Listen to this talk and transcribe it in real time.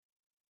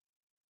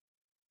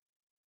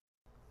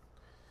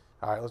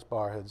All right, let's bow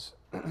our heads.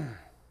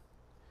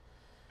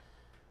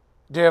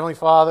 Dear Heavenly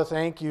Father,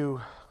 thank you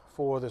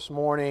for this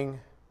morning,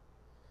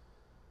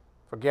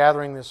 for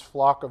gathering this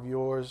flock of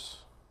yours,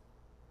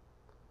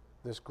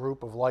 this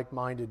group of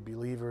like-minded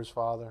believers,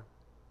 Father.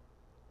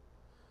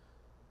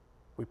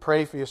 We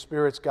pray for your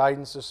Spirit's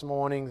guidance this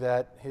morning,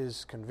 that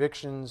His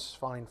convictions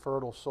find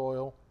fertile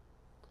soil,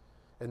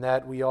 and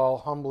that we all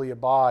humbly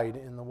abide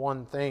in the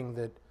one thing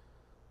that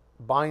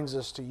binds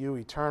us to you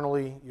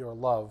eternally, your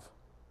love.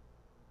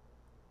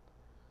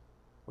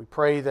 We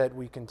pray that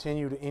we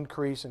continue to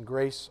increase in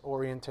grace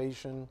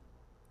orientation,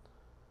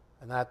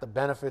 and that the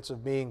benefits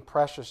of being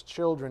precious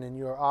children in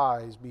your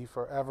eyes be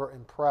forever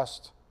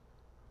impressed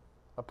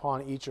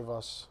upon each of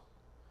us,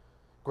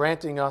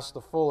 granting us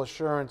the full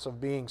assurance of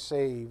being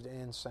saved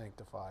and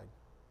sanctified.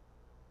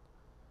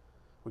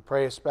 We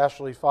pray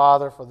especially,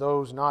 Father, for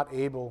those not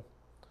able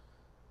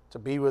to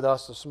be with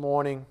us this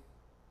morning,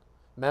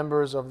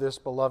 members of this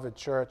beloved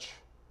church,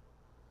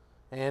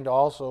 and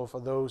also for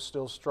those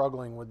still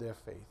struggling with their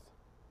faith.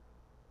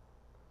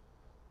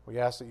 We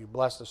ask that you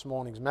bless this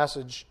morning's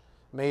message.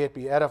 May it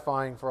be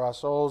edifying for our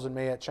souls, and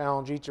may it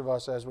challenge each of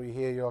us as we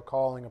hear your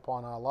calling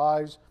upon our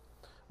lives.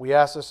 We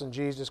ask this in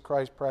Jesus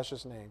Christ's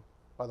precious name.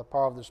 By the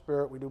power of the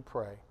Spirit we do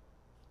pray.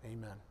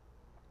 Amen.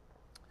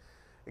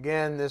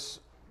 Again, this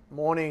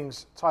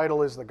morning's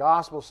title is The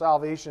Gospel,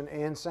 Salvation,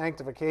 and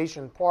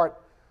Sanctification,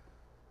 Part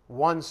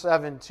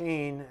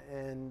 117.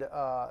 And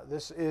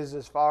this is,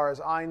 as far as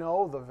I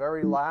know, the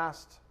very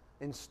last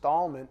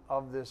installment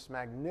of this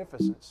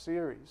magnificent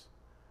series.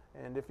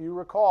 And if you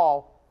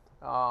recall,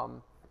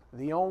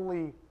 the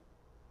only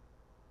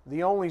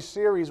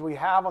series we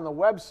have on the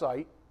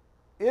website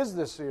is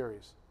this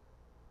series.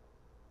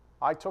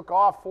 I took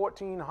off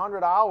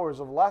 1,400 hours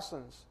of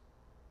lessons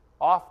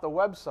off the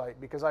website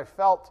because I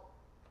felt,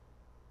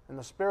 and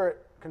the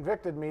Spirit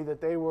convicted me,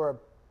 that they were,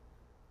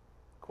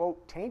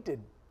 quote, tainted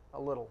a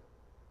little.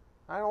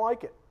 I don't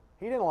like it.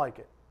 He didn't like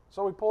it.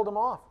 So we pulled them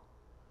off.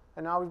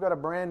 And now we've got a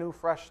brand new,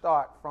 fresh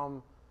start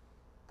from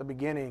the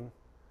beginning.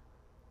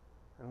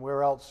 And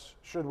where else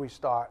should we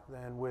start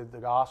than with the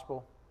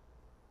gospel,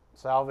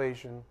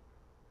 salvation,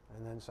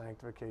 and then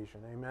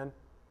sanctification? Amen?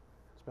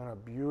 It's been a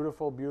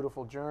beautiful,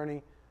 beautiful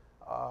journey.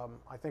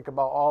 I think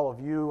about all of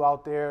you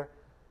out there,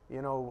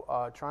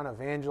 trying to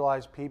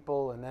evangelize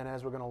people, and then,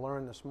 as we're going to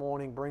learn this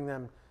morning, bring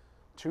them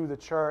to the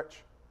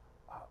church.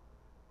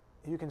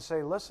 You can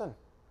say, listen,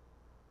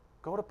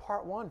 go to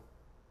part 1.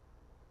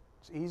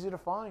 It's easy to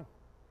find.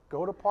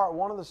 Go to part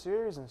 1 of the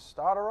series and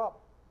start her up.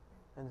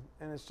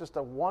 And it's just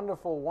a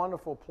wonderful,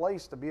 wonderful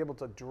place to be able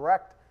to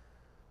direct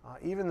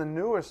even the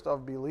newest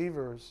of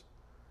believers.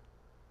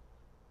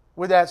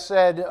 With that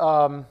said,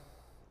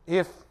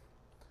 if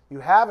you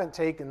haven't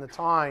taken the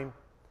time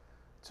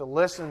to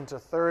listen to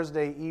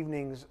Thursday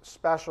evening's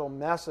special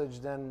message,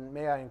 then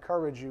may I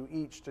encourage you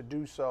each to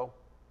do so.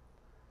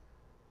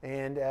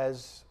 And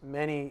as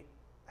many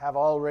have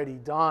already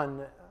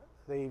done,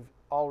 they've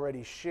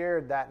already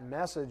shared that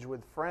message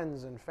with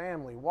friends and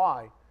family.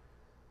 Why?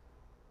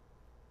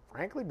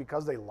 Frankly,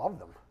 because they love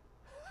them.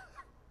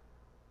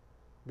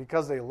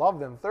 Because they love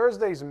them.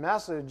 Thursday's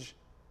message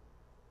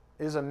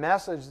is a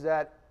message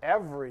that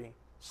every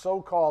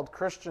so-called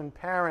Christian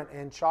parent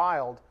and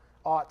child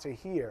ought to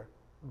hear,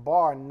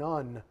 bar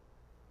none.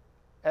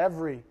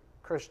 Every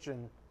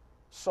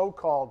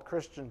so-called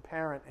Christian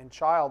parent and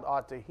child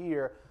ought to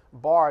hear,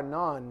 bar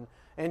none.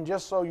 And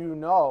just so you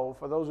know,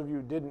 for those of you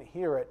who didn't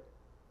hear it,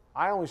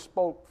 I only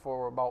spoke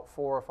for about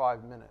 4 or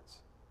 5 minutes.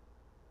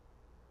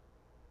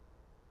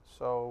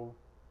 So,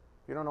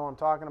 if you don't know what I'm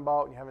talking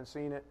about, you haven't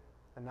seen it,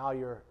 and now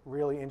you're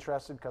really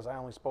interested because I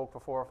only spoke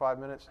for 4 or 5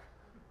 minutes,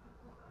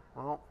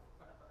 well,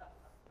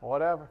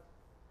 whatever.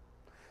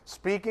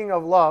 Speaking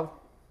of love,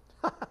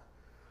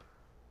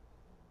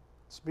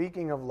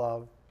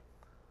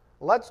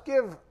 let's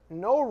give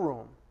no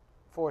room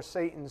for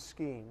Satan's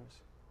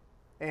schemes,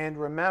 and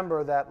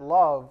remember that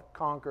love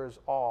conquers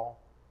all,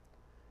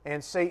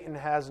 and Satan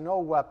has no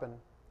weapon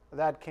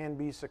that can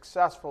be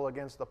successful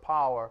against the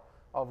power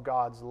of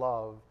God's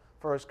love.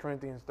 1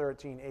 Corinthians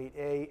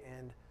 13:8a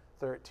and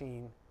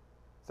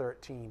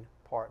 13:13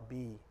 part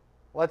B.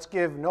 Let's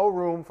give no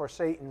room for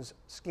Satan's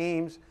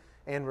schemes,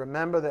 and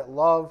remember that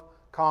love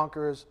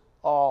conquers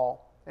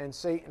all, and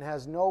Satan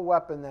has no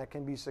weapon that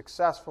can be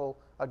successful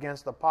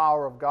against the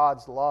power of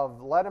God's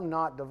love. Let him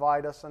not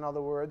divide us, in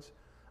other words.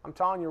 I'm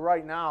telling you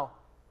right now,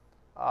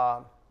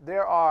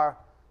 there are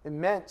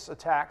immense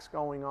attacks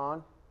going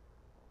on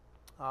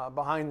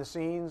behind the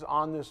scenes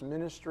on this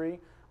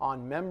ministry,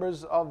 on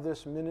members of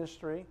this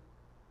ministry.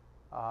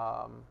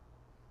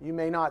 You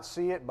may not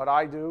see it, but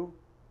I do.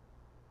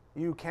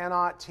 You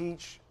cannot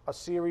teach a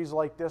series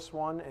like this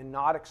one and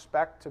not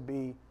expect to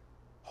be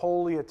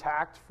wholly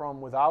attacked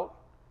from without,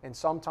 and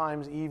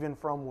sometimes even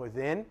from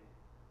within.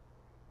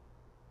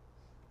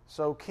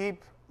 So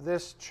keep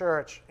this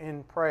church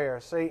in prayer.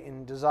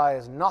 Satan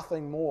desires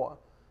nothing more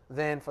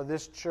than for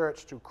this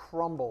church to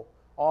crumble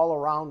all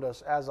around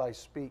us as I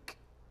speak.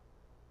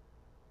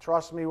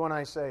 Trust me when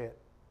I say it.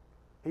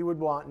 He would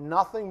want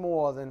nothing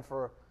more than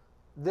for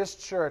this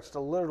church to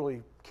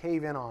literally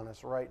cave in on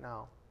us right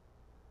now.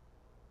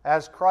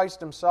 As Christ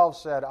himself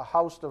said, a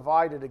house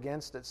divided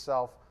against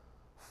itself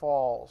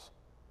falls.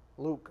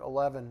 Luke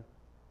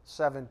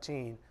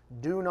 11:17.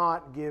 Do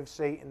not give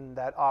Satan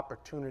that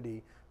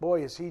opportunity.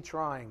 Boy, is he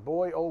trying.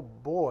 Boy, oh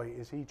boy,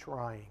 is he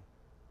trying.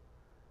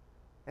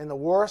 And the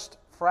worst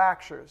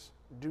fractures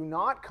do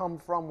not come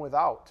from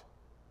without.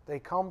 They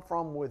come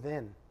from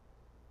within.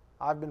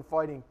 I've been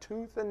fighting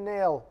tooth and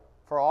nail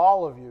for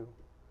all of you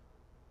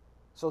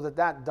so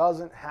that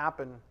doesn't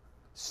happen.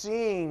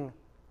 Seeing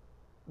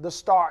the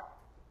start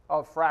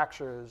of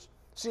fractures,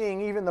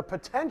 seeing even the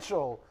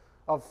potential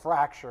of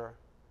fracture,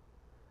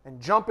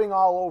 and jumping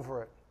all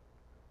over it,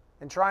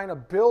 and trying to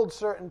build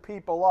certain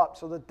people up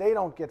so that they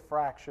don't get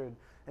fractured,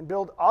 and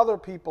build other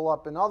people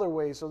up in other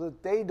ways so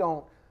that they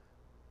don't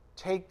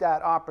take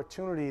that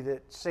opportunity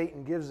that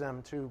Satan gives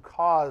them to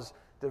cause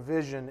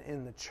division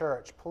in the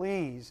church.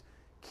 Please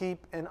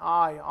keep an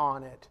eye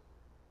on it.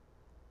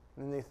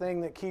 And the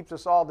thing that keeps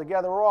us all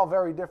together, we're all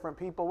very different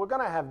people. We're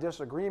going to have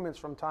disagreements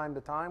from time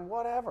to time,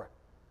 whatever.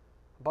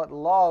 But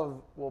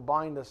love will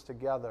bind us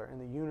together in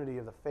the unity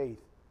of the faith.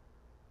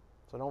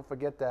 So don't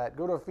forget that.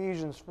 Go to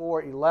Ephesians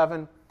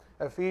 4:11.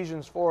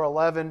 Ephesians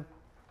 4:11.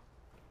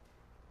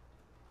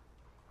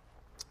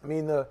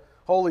 The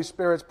Holy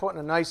Spirit's putting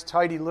a nice,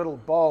 tidy little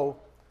bow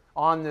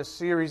on this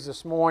series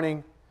this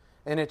morning,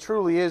 and it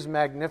truly is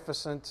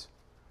magnificent.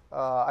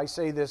 I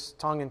say this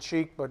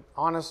tongue-in-cheek, but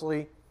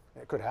honestly,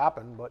 it could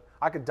happen, but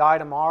I could die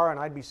tomorrow and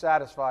I'd be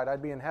satisfied.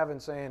 I'd be in heaven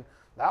saying,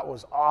 that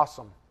was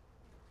awesome.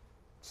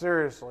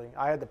 Seriously,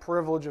 I had the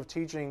privilege of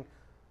teaching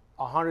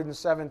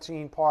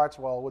 117 parts,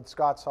 well, with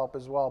Scott's help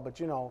as well, but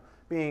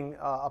being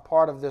a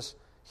part of this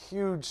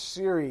huge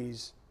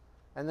series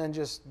and then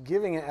just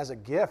giving it as a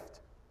gift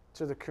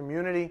to the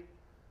community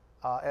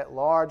at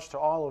large, to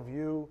all of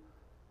you.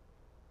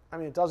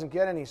 It doesn't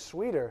get any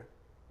sweeter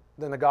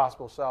than the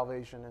gospel of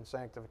salvation and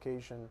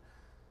sanctification.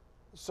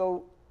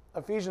 So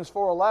Ephesians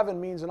 4:11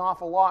 means an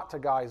awful lot to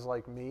guys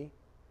like me,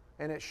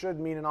 and it should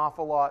mean an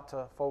awful lot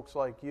to folks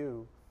like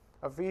you.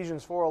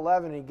 Ephesians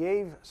 4:11, he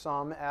gave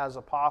some as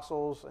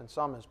apostles, and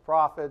some as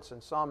prophets,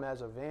 and some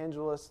as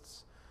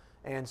evangelists,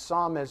 and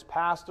some as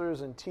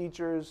pastors and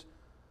teachers,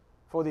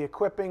 for the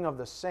equipping of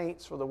the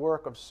saints for the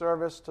work of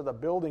service, to the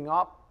building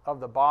up of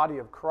the body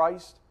of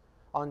Christ,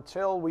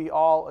 until we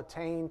all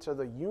attain to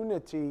the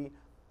unity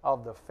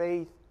of the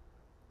faith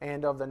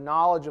and of the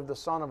knowledge of the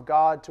Son of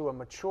God, to a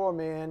mature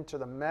man, to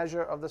the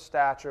measure of the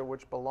stature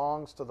which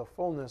belongs to the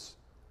fullness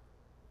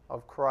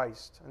of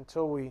Christ.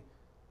 Until we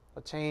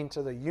attain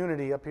to the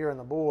unity up here on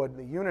the board,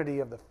 the unity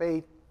of the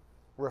faith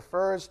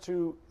refers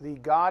to the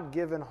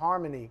God-given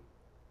harmony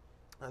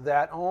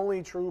that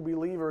only true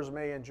believers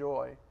may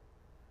enjoy.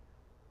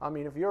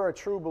 If you're a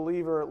true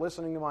believer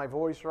listening to my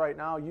voice right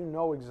now, you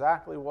know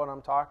exactly what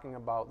I'm talking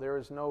about. There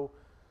is no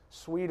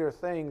sweeter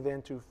thing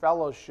than to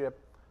fellowship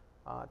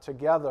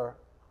together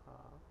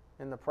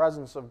in the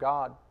presence of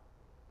God.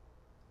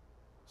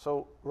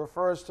 So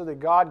refers to the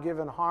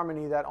God-given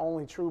harmony that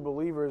only true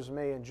believers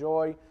may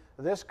enjoy.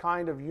 This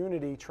kind of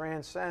unity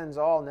transcends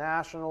all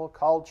national,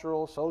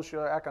 cultural,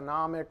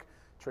 socioeconomic,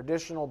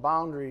 traditional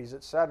boundaries,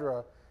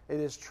 etc. It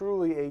is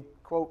truly a,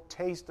 quote,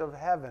 taste of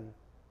heaven.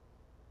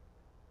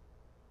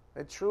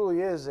 It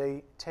truly is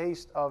a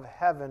taste of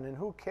heaven. And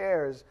who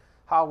cares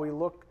how we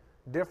look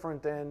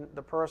different than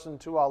the person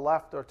to our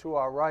left or to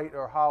our right,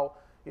 or how,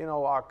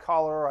 our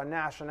color, our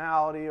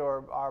nationality,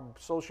 or our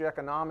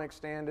socioeconomic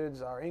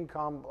standards, our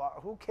income.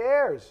 Who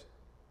cares?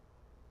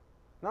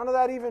 None of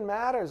that even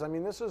matters.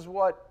 This is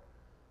what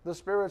the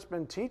Spirit's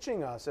been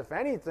teaching us. If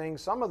anything,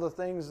 some of the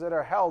things that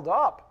are held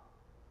up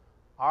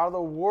are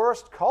the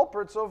worst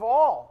culprits of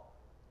all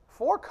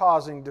for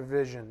causing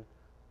division,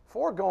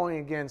 for going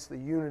against the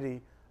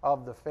unity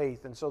of the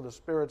faith. And so the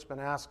Spirit's been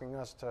asking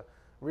us to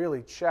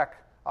really check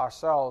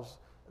ourselves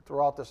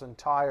throughout this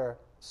entire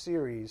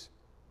series.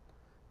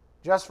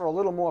 Just for a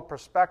little more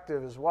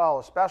perspective as well,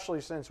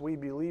 especially since we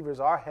believers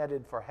are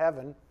headed for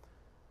heaven,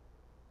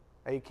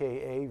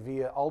 aka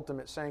via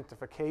ultimate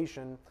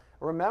sanctification,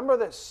 remember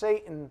that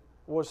Satan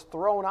was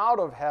thrown out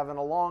of heaven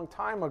a long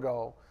time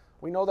ago.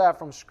 We know that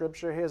from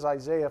Scripture. Here's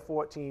Isaiah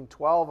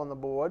 14:12 on the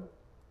board.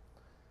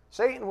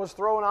 Satan was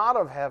thrown out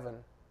of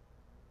heaven.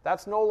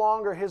 That's no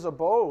longer his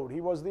abode. He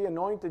was the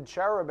anointed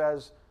cherub,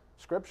 as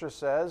Scripture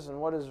says.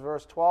 And what does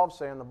verse 12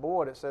 say on the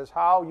board? It says,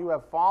 "How you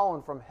have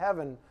fallen from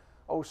heaven,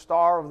 O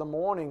star of the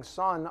morning,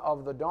 son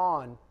of the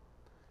dawn.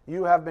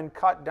 You have been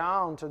cut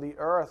down to the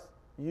earth,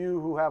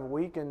 you who have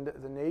weakened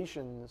the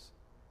nations."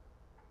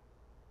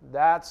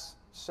 That's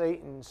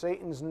Satan.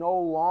 Satan's no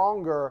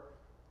longer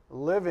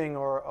living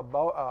or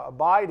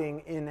abiding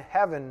in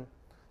heaven.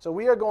 So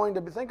we are going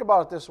to think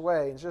about it this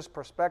way. It's just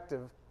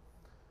perspective.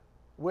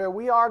 Where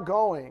we are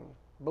going,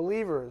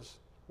 believers,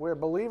 where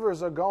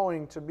believers are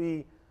going to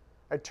be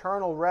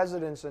eternal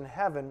residents in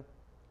heaven,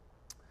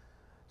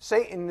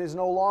 Satan is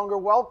no longer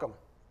welcome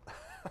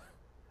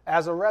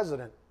as a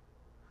resident.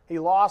 He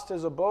lost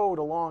his abode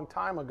a long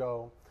time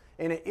ago,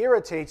 and it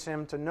irritates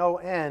him to no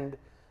end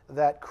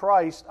that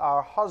Christ,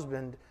 our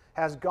husband,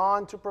 has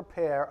gone to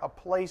prepare a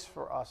place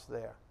for us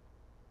there.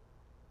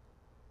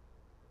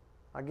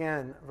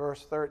 Again,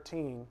 verse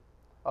 13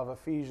 of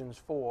Ephesians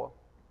 4.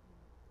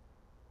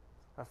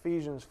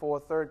 Ephesians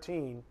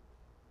 4:13.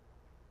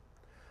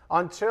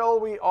 Until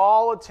we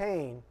all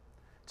attain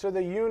to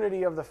the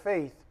unity of the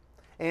faith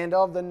and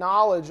of the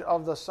knowledge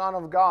of the Son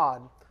of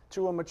God,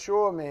 to a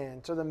mature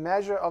man, to the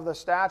measure of the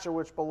stature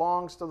which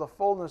belongs to the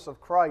fullness of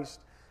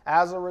Christ.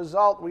 As a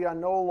result, we are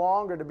no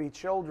longer to be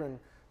children,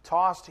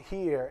 tossed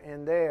here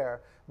and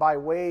there by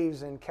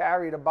waves and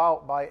carried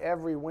about by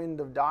every wind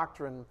of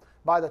doctrine,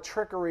 by the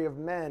trickery of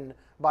men,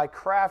 by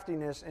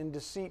craftiness and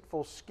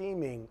deceitful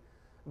scheming,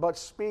 but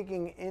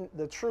speaking in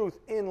the truth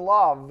in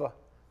love,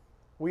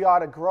 we ought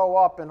to grow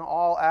up in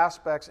all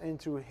aspects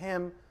into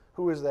Him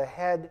who is the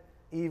head,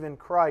 even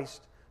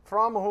Christ,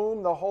 from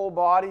whom the whole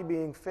body,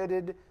 being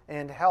fitted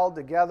and held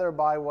together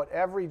by what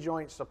every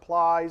joint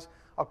supplies,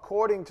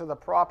 according to the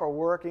proper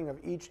working of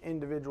each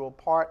individual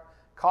part,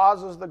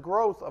 causes the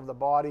growth of the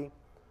body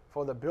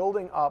for the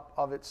building up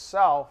of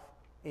itself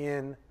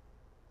in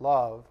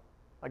love.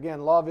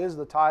 Again, love is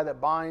the tie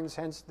that binds,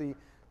 hence the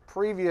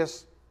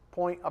previous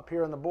point up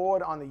here on the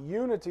board on the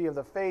unity of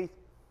the faith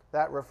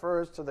that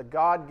refers to the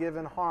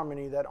God-given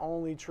harmony that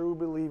only true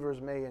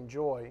believers may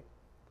enjoy.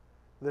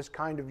 This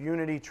kind of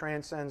unity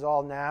transcends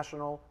all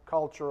national,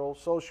 cultural,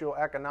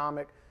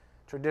 socio-economic,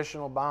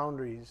 traditional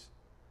boundaries.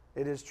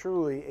 It is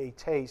truly a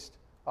taste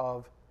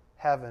of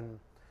heaven.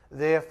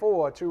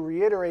 Therefore, to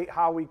reiterate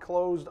how we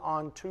closed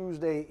on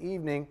Tuesday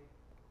evening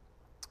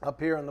up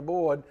here on the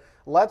board,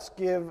 let's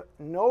give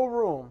no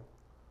room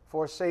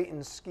for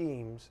Satan's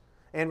schemes.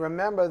 And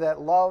remember that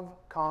love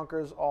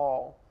conquers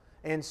all.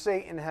 And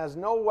Satan has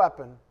no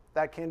weapon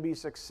that can be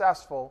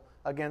successful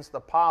against the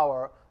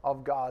power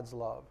of God's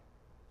love.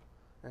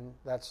 And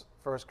that's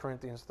 1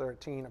 Corinthians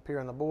 13 up here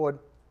on the board.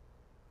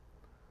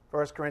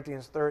 1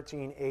 Corinthians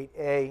 13,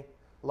 8a,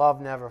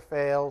 love never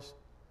fails.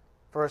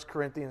 1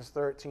 Corinthians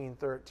 13,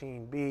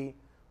 13b,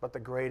 but the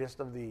greatest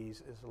of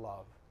these is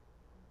love.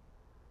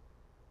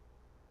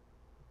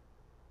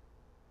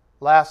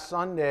 Last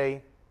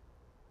Sunday,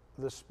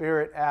 the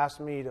Spirit asked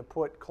me to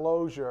put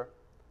closure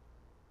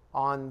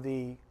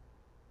on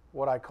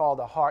what I call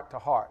the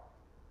heart-to-heart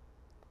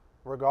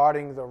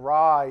regarding the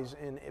rise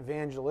in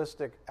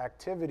evangelistic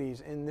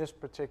activities in this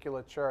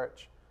particular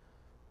church.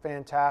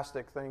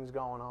 Fantastic things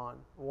going on,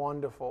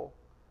 wonderful,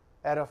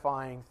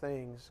 edifying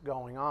things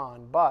going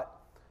on. But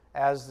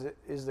as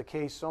is the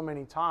case so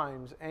many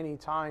times,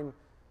 anytime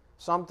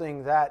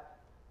something that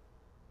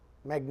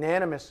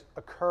magnanimous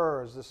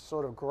occurs, this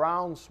sort of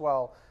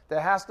groundswell,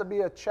 there has to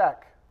be a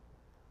check.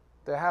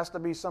 There has to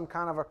be some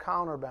kind of a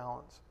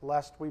counterbalance,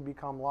 lest we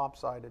become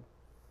lopsided.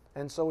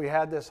 And so we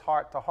had this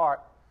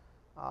heart-to-heart,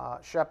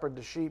 shepherd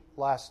to sheep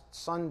last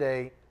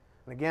Sunday.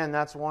 And again,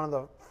 that's one of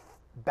the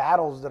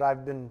battles that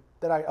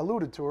I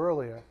alluded to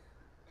earlier.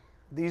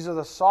 These are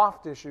the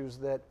soft issues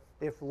that,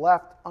 if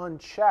left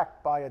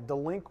unchecked by a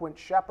delinquent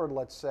shepherd,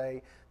 let's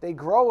say, they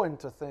grow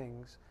into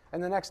things.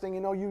 And the next thing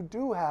you know, you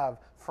do have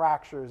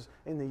fractures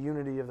in the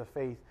unity of the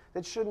faith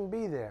that shouldn't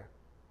be there.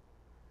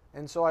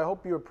 And so I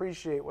hope you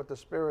appreciate what the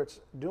Spirit's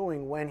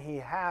doing when He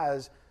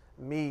has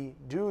me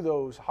do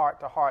those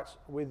heart-to-hearts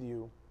with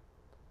you.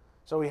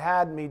 So He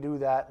had me do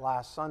that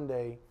last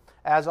Sunday.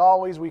 As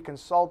always, we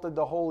consulted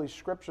the Holy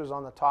Scriptures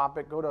on the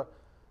topic. Go to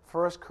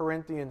 1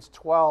 Corinthians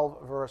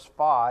 12, verse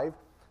 5.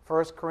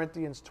 1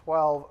 Corinthians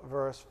 12,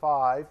 verse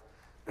 5.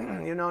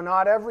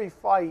 Not every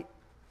fight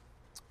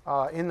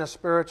in the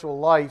spiritual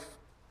life,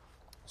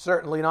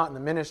 certainly not in the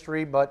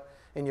ministry, but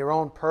in your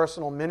own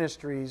personal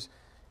ministries,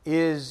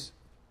 is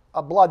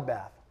a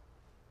bloodbath.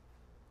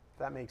 If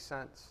that makes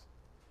sense.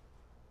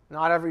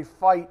 Not every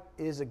fight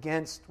is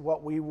against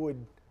what we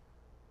would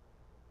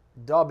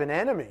dub an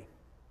enemy.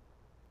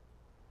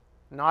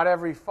 Not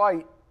every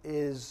fight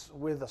is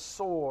with a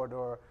sword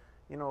or,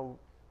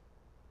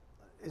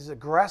 is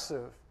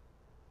aggressive.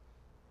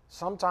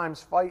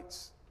 Sometimes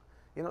fights,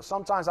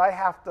 sometimes I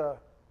have to,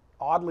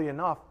 oddly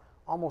enough,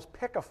 almost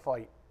pick a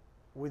fight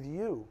with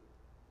you.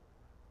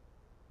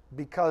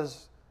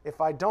 Because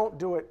if I don't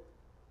do it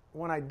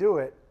when I do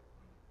it,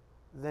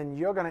 then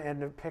you're going to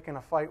end up picking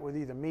a fight with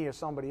either me or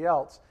somebody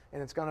else,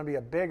 and it's going to be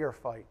a bigger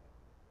fight.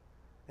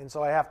 And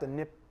so I have to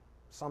nip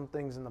some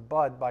things in the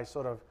bud by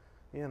sort of,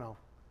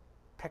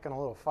 picking a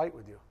little fight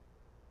with you.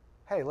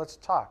 Hey, let's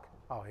talk.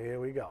 Oh, here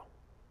we go.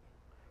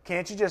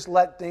 Can't you just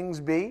let things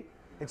be?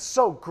 It's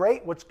so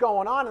great what's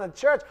going on in the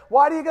church.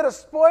 Why do you got to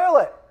spoil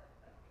it?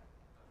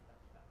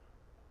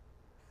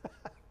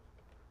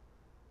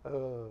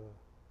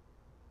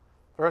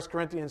 1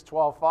 Corinthians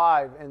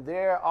 12:5, and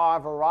there are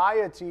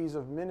varieties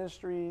of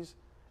ministries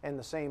and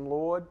the same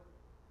Lord.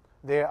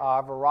 There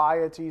are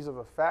varieties of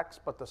effects,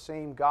 but the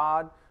same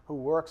God who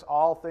works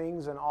all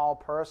things in all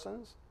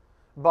persons.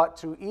 But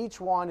to each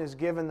one is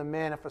given the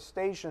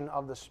manifestation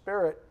of the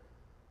Spirit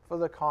for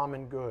the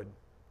common good.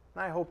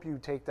 And I hope you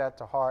take that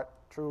to heart,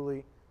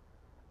 truly.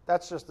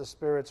 That's just the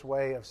Spirit's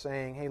way of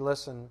saying, hey,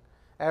 listen,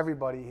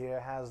 everybody here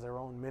has their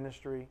own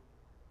ministry.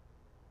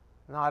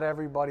 Not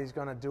everybody's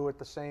going to do it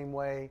the same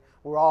way.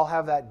 We all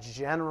have that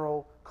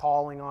general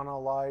calling on our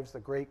lives, the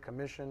Great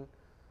Commission.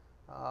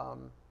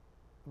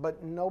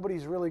 But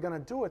nobody's really going to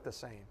do it the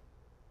same.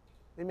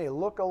 They may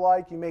look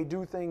alike. You may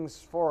do things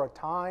for a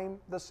time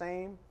the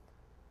same.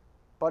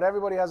 But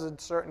everybody has a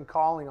certain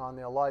calling on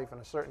their life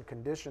and a certain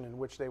condition in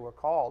which they were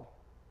called.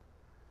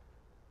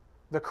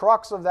 The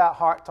crux of that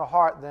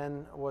heart-to-heart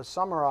then was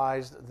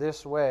summarized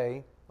this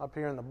way up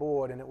here on the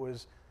board, and it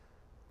was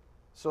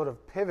sort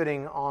of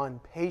pivoting on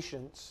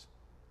patience,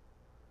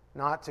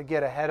 not to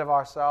get ahead of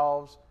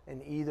ourselves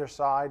in either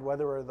side,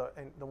 whether we're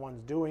the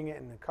ones doing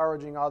it and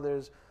encouraging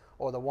others,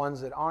 or the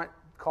ones that aren't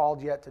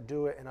called yet to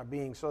do it and are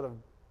being sort of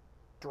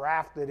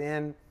drafted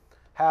in.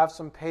 Have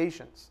some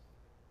patience.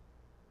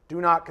 Do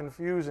not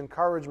confuse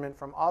encouragement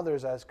from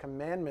others as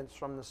commandments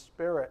from the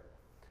Spirit.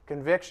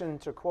 Conviction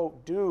to,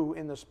 quote, do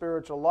in the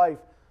spiritual life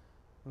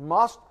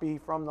must be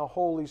from the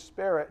Holy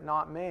Spirit,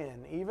 not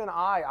man. Even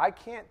I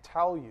can't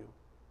tell you,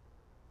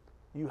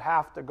 you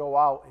have to go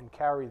out and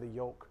carry the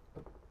yoke.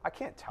 I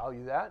can't tell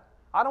you that.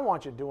 I don't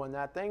want you doing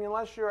that thing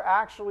unless you're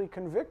actually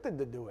convicted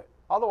to do it.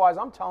 Otherwise,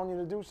 I'm telling you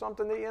to do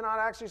something that you're not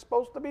actually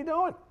supposed to be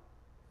doing.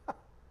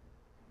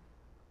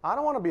 I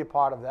don't want to be a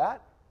part of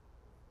that.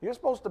 You're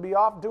supposed to be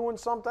off doing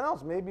something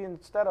else. Maybe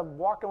instead of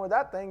walking with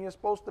that thing, you're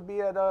supposed to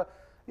be at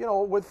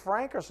with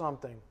Frank or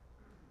something.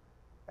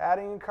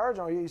 Adding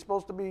encouragement. You're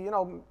supposed to be,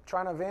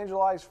 trying to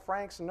evangelize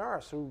Frank's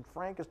nurse, who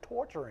Frank is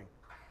torturing.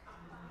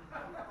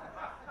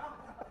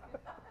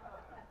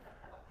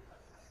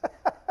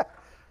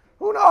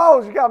 Who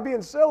knows? You got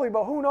being silly,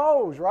 but who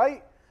knows,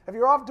 right? If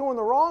you're off doing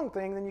the wrong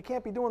thing, then you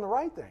can't be doing the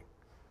right thing.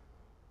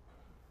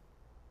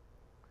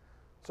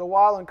 So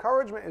while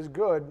encouragement is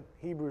good,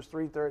 Hebrews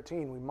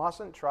 3:13, we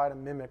mustn't try to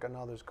mimic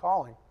another's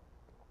calling.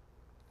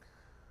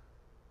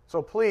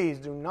 So please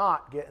do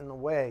not get in the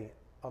way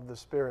of the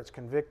Spirit's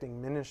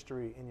convicting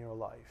ministry in your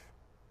life.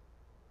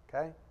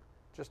 Okay?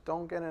 Just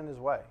don't get in His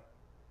way.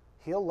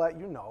 He'll let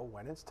you know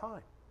when it's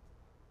time.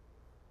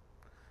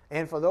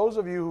 And for those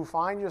of you who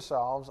find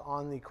yourselves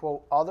on the,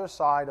 quote, other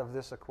side of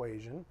this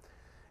equation,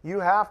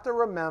 you have to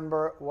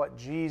remember what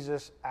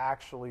Jesus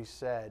actually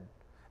said.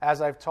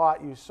 As I've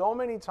taught you so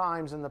many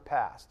times in the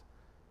past,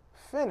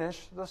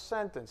 finish the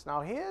sentence.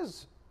 Now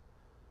this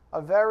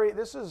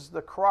is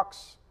the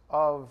crux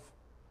of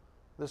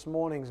this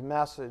morning's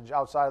message,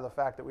 outside of the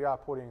fact that we are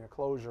putting a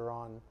closure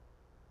on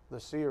the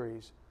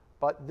series.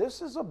 But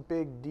this is a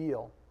big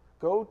deal.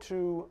 Go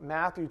to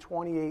Matthew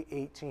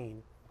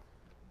 28:18.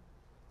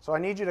 So I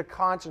need you to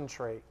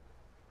concentrate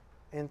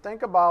and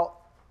think about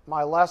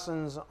my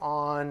lessons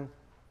on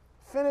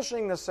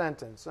finishing the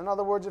sentence. In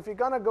other words, if you're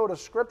going to go to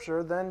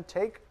Scripture, then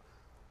take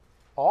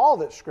all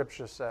that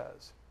Scripture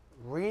says.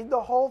 Read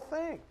the whole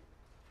thing.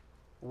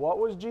 What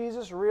was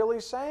Jesus really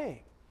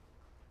saying?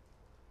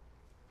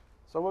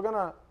 So we're going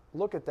to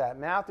look at that.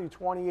 Matthew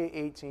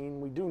 28:18.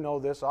 We do know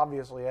this,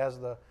 obviously, as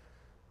the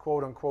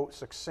quote-unquote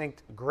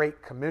succinct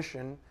Great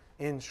Commission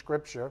in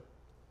Scripture.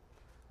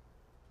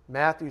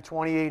 Matthew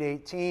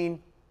 28:18.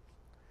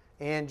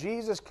 And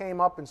Jesus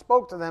came up and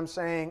spoke to them,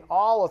 saying,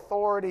 all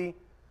authority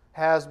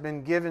has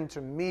been given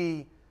to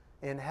me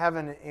in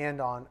heaven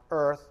and on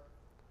earth.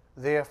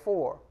 Go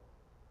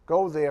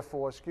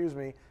therefore,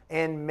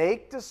 and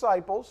make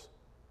disciples.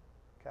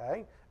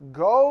 Okay?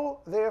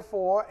 Go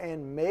therefore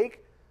and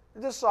make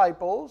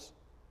disciples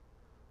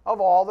of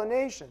all the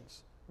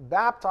nations,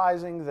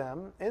 baptizing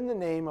them in the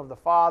name of the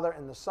Father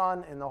and the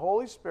Son and the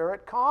Holy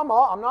Spirit, I'm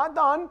not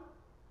done.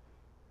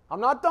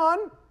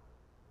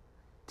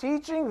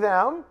 Teaching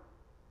them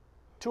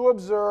to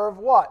observe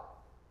what?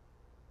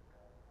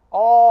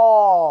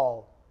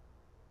 All.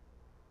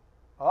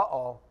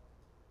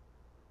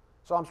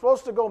 So I'm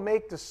supposed to go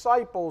make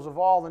disciples of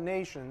all the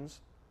nations.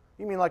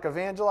 You mean like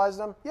evangelize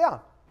them? Yeah.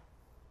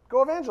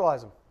 Go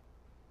evangelize them.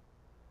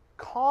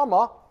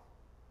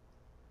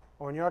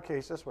 Or in your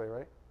case, this way,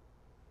 right?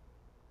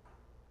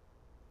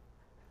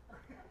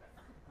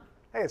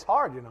 Hey, it's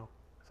hard,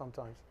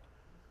 sometimes.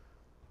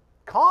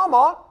 I'm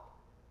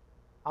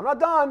not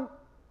done.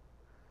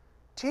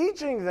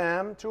 Teaching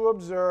them to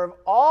observe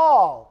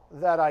all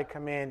that I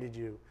commanded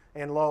you.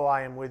 And lo,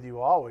 I am with you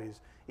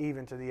always,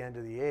 even to the end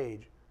of the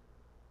age.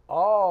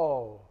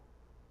 So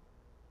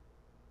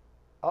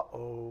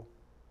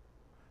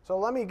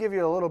let me give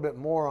you a little bit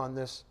more on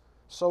this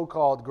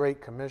so-called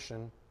Great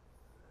Commission.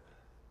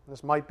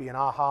 This might be an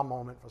aha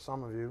moment for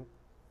some of you.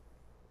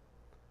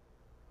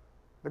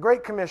 The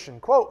Great Commission,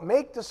 quote,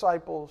 make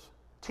disciples,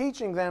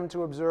 teaching them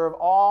to observe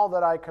all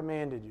that I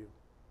commanded you.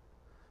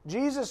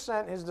 Jesus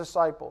sent His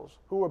disciples,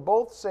 who were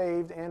both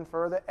saved and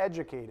further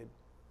educated,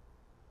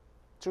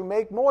 to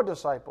make more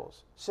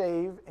disciples,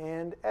 save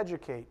and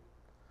educate.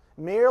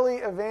 Merely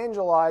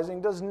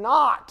evangelizing does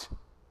not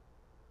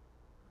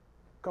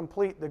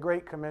complete the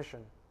Great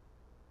Commission.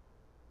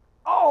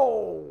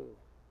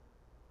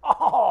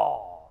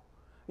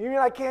 You mean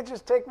I can't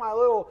just take my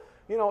little,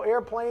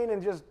 airplane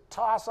and just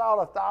toss out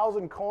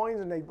 1,000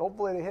 coins and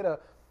hopefully they hit a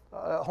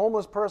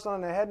homeless person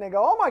on the head and they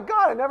go, oh my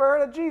God, I never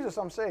heard of Jesus,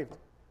 I'm saved.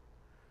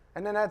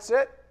 And then that's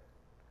it?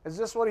 Is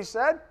this what He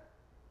said?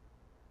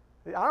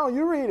 I don't know,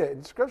 you read it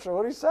in Scripture.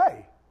 What did he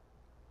say?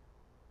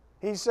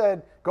 He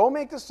said, go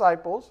make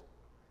disciples,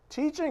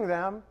 teaching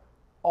them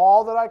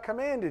all that I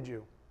commanded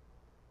you.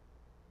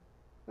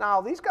 Now,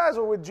 these guys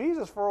were with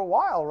Jesus for a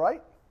while,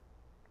 right?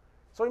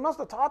 So he must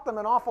have taught them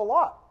an awful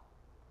lot,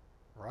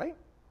 right?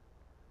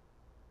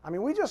 I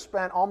mean, we just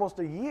spent almost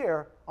a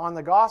year on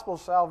the gospel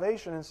of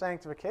salvation and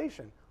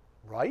sanctification,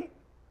 right?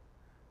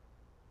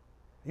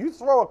 You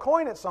throw a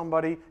coin at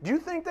somebody, do you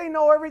think they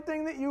know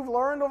everything that you've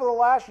learned over the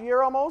last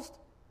year almost?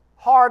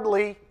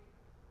 Hardly.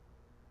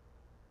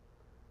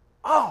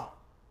 Oh,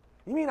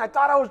 you mean I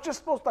thought I was just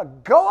supposed to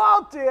go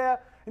out there?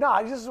 No,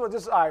 all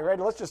right,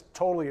 ready? Let's just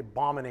totally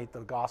abominate the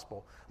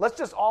gospel. Let's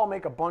just all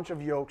make a bunch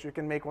of yokes. You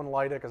can make one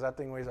lighter because that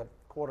thing weighs a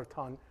quarter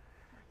ton.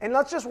 And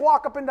let's just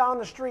walk up and down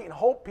the street and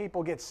hope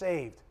people get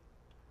saved.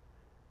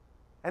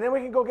 And then we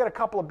can go get a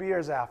couple of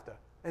beers after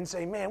and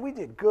say, man, we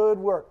did good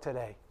work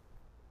today.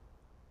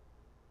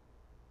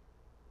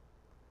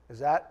 Is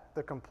that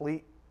the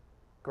complete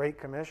Great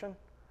Commission?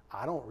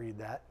 I don't read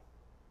that.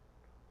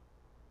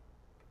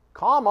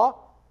 Comma,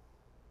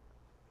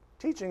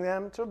 teaching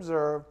them to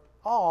observe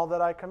all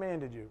that I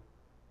commanded you.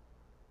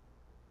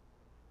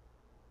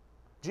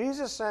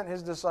 Jesus sent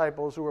his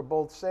disciples, who were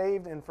both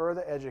saved and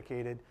further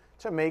educated,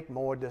 to make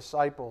more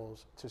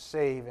disciples, to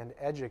save and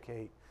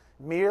educate.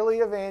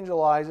 Merely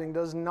evangelizing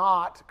does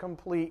not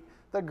complete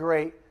the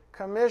Great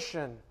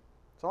Commission.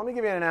 So let me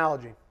give you an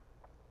analogy.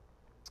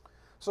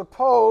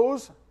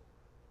 Suppose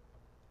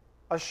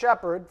a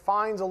shepherd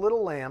finds a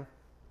little lamb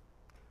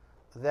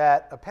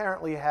that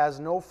apparently has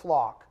no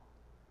flock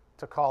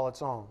to call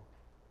its own.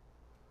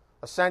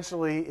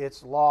 Essentially,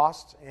 it's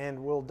lost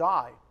and will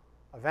die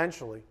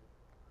eventually,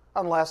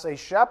 unless a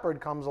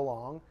shepherd comes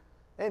along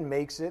and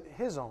makes it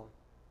his own.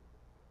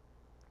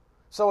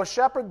 So a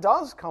shepherd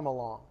does come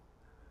along,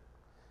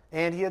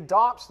 and he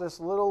adopts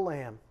this little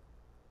lamb,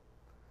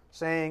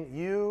 saying,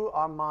 you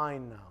are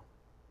mine now.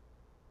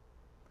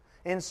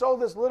 And so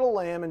this little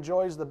lamb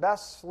enjoys the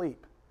best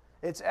sleep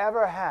it's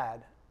ever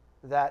had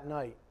that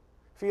night,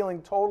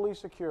 feeling totally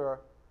secure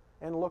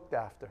and looked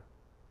after.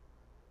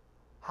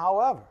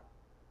 However,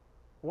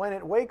 when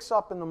it wakes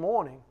up in the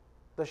morning,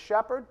 the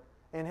shepherd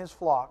and his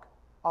flock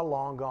are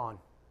long gone,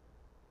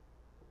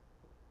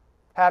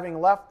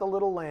 having left the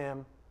little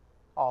lamb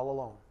all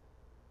alone.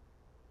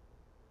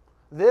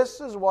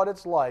 This is what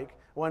it's like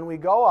when we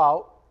go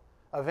out,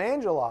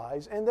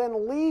 evangelize, and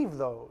then leave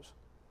those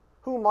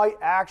who might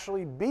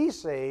actually be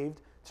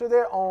saved to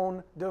their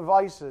own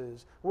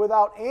devices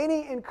without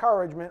any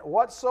encouragement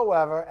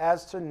whatsoever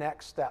as to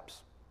next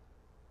steps.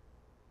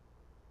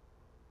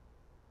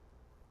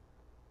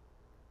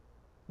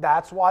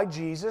 That's why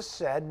Jesus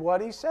said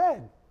what he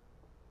said.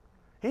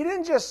 He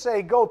didn't just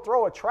say, go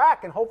throw a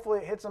track and hopefully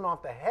it hits them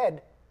off the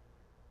head.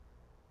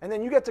 And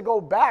then you get to go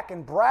back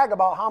and brag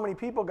about how many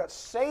people got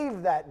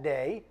saved that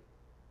day.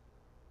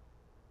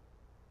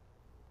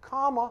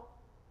 Comma.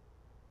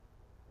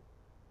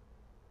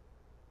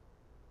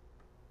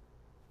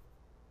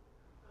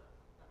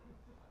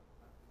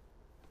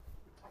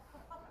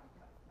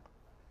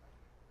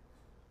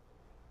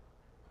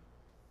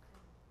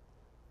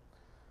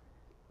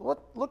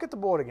 Look at the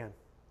board again.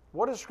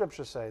 What does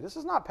Scripture say? This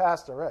is not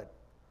Pastor Ed.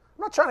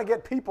 I'm not trying to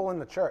get people in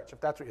the church, if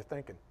that's what you're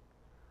thinking.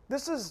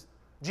 This is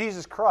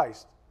Jesus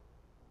Christ,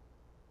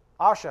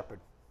 our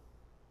shepherd,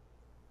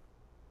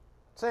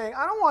 saying,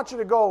 I don't want you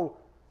to go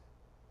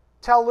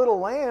tell little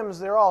lambs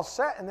they're all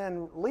set and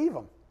then leave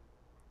them.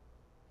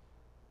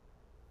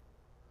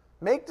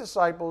 Make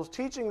disciples,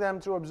 teaching them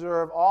to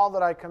observe all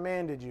that I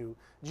commanded you.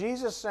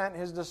 Jesus sent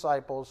his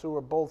disciples, who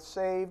were both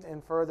saved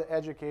and further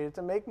educated,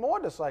 to make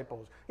more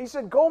disciples. He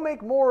said, go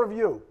make more of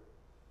you.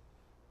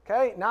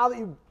 Okay? Now that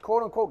you,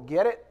 quote unquote,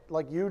 get it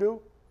like you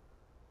do,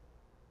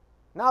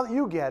 now that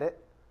you get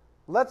it,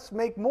 let's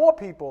make more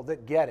people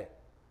that get it.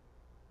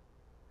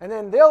 And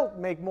then they'll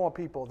make more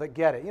people that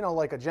get it. You know,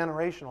 like a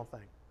generational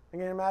thing. Can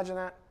you imagine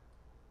that?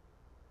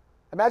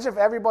 Imagine if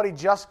everybody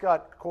just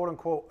got, quote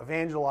unquote,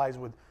 evangelized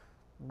with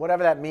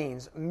whatever that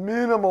means,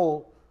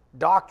 minimal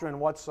doctrine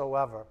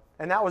whatsoever.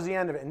 And that was the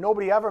end of it. And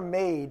nobody ever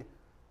made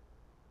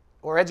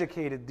or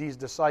educated these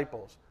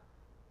disciples.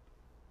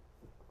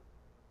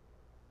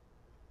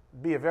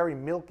 It'd be a very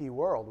milky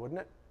world,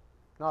 wouldn't it?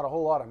 Not a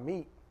whole lot of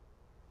meat.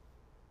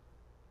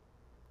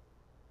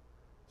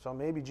 So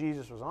maybe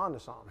Jesus was on to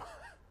something.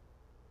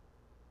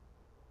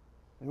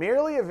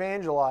 Merely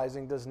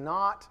evangelizing does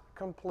not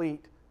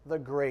complete the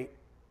Great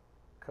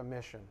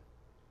Commission.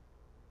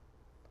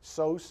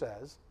 So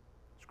says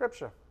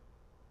Scripture.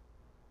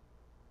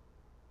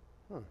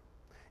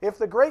 If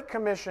the Great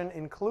Commission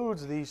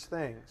includes these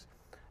things,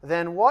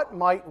 then what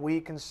might we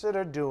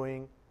consider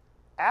doing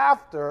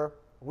after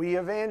we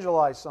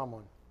evangelize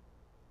someone?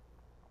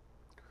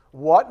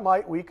 What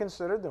might we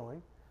consider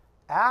doing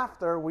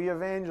after we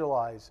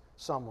evangelize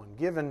someone,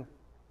 given,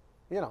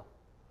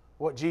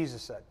 what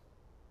Jesus said?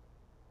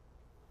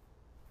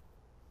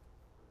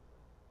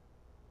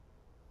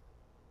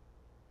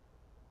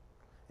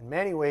 In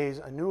many ways,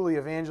 a newly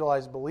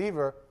evangelized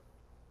believer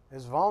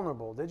is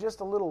vulnerable. They're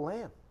just a little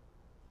lamb.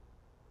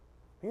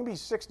 You can be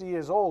 60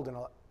 years old and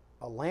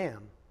a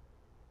lamb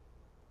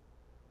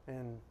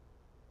in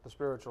the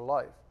spiritual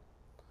life.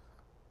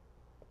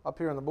 Up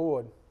here on the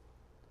board.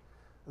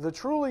 The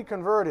truly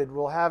converted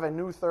will have a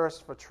new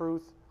thirst for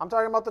truth. I'm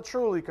talking about the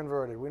truly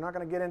converted. We're not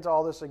going to get into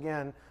all this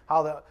again,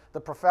 how the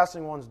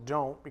professing ones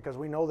don't, because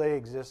we know they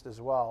exist as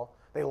well.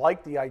 They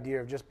like the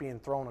idea of just being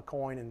thrown a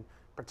coin and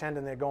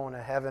pretending they're going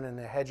to heaven and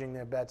they're hedging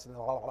their bets and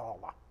blah, blah, blah,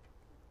 blah.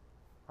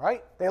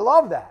 Right? They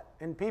love that.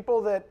 And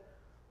people that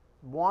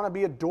want to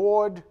be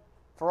adored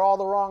for all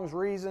the wrong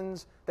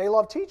reasons, they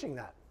love teaching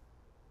that.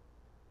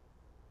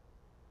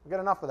 We've got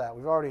enough of that.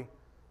 We've already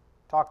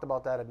talked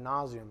about that ad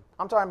nauseum.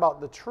 I'm talking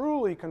about the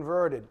truly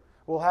converted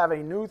will have a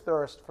new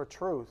thirst for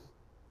truth,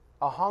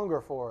 a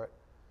hunger for it.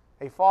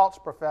 A false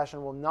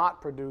profession will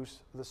not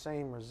produce the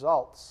same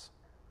results.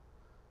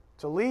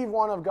 To leave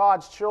one of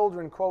God's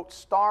children, quote,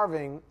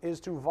 starving, is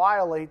to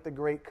violate the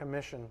Great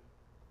Commission.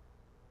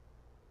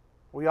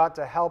 We ought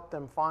to help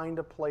them find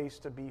a place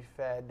to be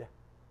fed.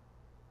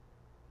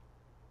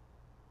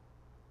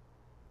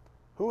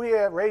 Who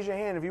here, raise your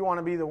hand if you want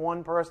to be the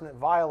one person that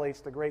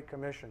violates the Great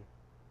Commission.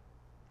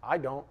 I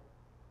don't.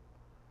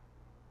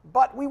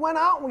 But we went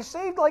out and we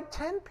saved like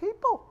 10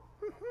 people.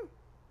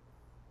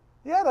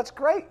 Yeah, that's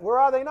great. Where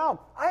are they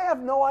now? I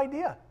have no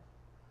idea.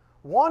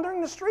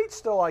 Wandering the streets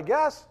still, I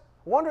guess.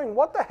 Wondering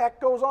what the heck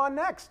goes on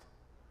next.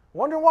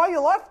 Wondering why you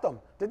left them.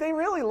 Did they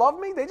really love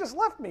me? They just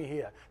left me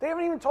here. They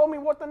haven't even told me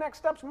what the next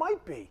steps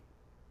might be.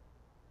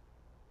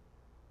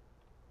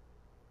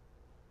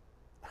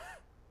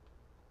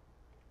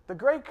 The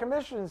Great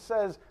Commission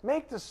says,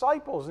 make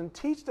disciples and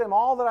teach them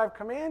all that I've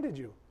commanded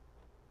you.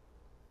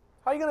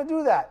 How are you going to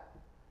do that?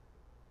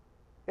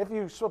 If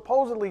you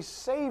supposedly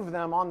save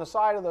them on the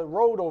side of the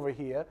road over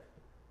here,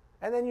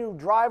 and then you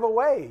drive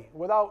away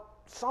without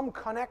some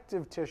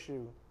connective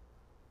tissue.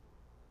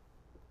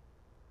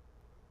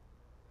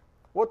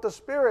 What the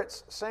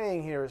Spirit's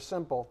saying here is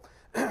simple.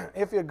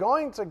 If you're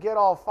going to get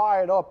all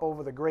fired up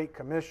over the Great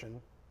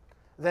Commission,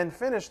 then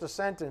finish the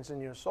sentence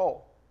in your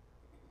soul.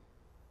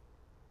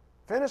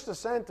 Finish the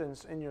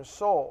sentence in your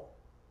soul.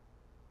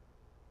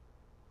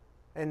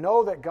 And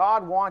know that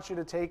God wants you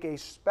to take a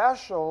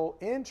special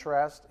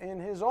interest in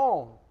His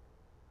own.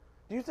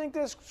 Do you think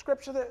there's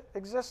scripture that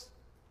exists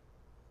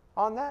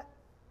on that?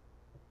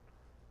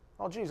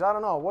 Oh, geez, I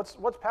don't know. What's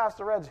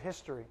Pastor Ed's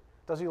history?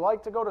 Does he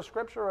like to go to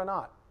scripture or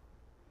not?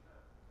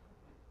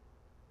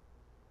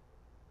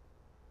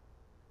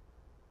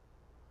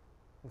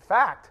 In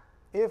fact,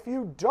 if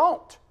you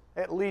don't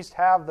at least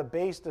have the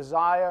base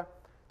desire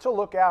to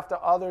look after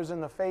others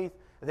in the faith,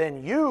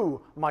 then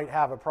you might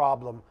have a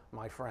problem,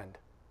 my friend,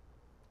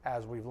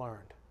 as we've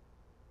learned.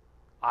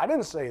 I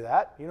didn't say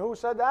that. You know who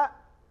said that?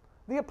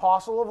 The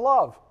apostle of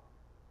love,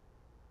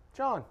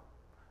 John.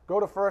 Go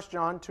to 1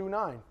 John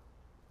 2:9.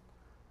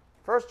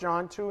 1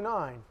 John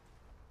 2:9.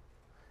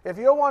 If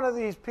you're one of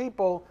these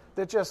people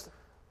that just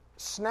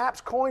snaps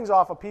coins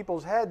off of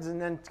people's heads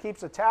and then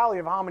keeps a tally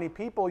of how many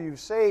people you've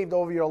saved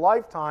over your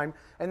lifetime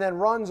and then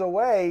runs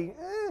away,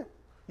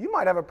 you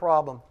might have a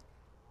problem.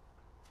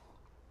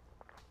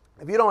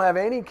 If you don't have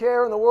any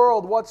care in the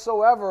world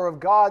whatsoever of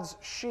God's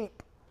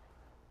sheep.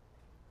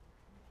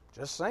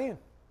 Just saying.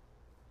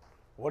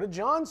 What did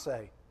John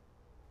say?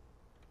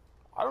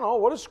 I don't know.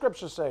 What does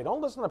Scripture say?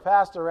 Don't listen to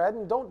Pastor Ed,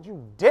 and don't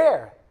you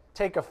dare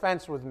take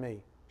offense with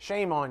me.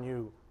 Shame on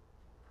you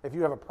if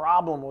you have a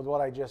problem with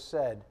what I just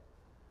said.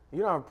 You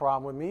don't have a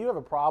problem with me. You have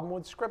a problem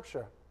with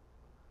Scripture.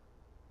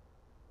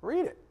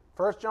 Read it.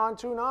 1 John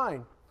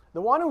 2:9.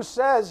 The one who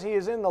says he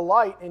is in the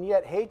light and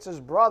yet hates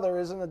his brother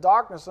is in the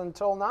darkness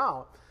until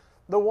now.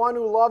 The one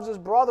who loves his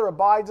brother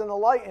abides in the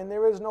light, and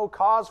there is no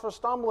cause for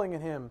stumbling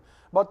in him.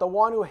 But the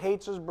one who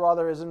hates his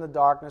brother is in the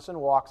darkness and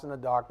walks in the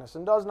darkness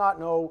and does not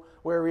know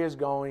where he is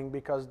going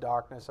because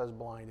darkness has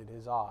blinded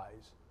his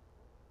eyes.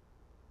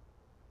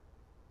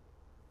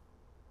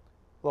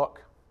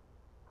 Look,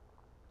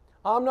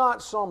 I'm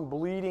not some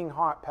bleeding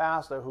heart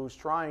pastor who's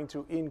trying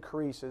to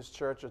increase his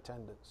church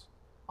attendance.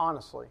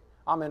 Honestly,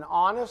 I'm an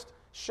honest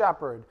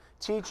shepherd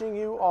teaching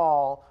you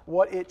all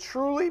what it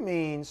truly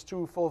means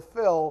to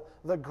fulfill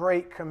the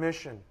Great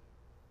Commission.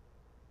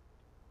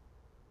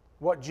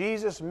 What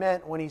Jesus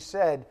meant when he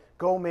said,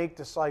 go make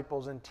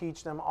disciples and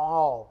teach them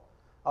all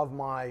of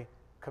my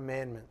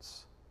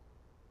commandments.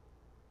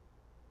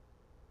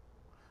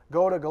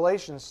 Go to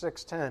Galatians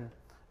 6:10.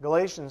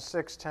 Galatians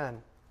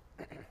 6:10.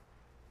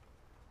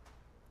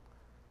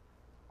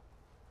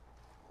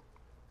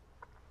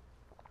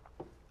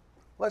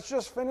 Let's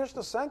just finish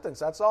the sentence.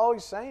 That's all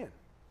he's saying.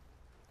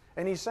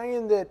 And he's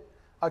saying that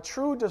a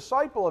true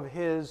disciple of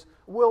his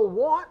will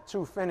want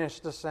to finish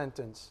the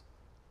sentence.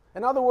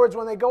 In other words,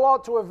 when they go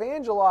out to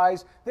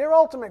evangelize, their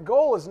ultimate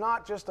goal is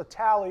not just to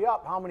tally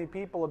up how many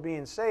people are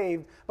being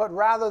saved, but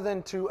rather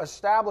than to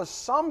establish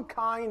some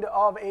kind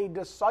of a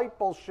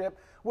discipleship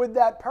with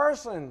that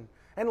person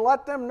and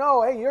let them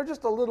know, hey, you're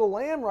just a little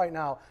lamb right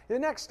now. The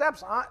next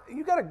steps,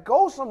 you got to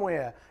go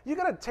somewhere. You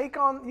got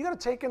to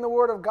take in the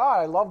Word of God.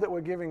 I love that we're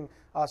giving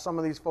some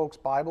of these folks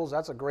Bibles.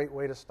 That's a great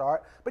way to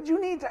start. But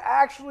you need to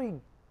actually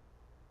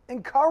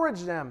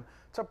encourage them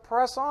to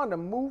press on, to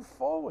move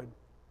forward,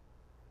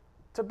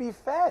 to be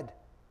fed.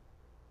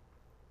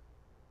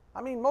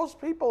 I mean, most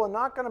people are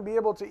not going to be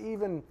able to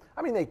even,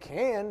 I mean, they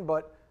can,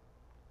 but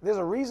there's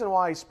a reason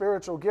why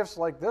spiritual gifts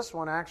like this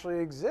one actually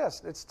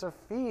exist. It's to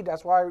feed.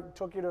 That's why I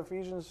took you to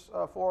Ephesians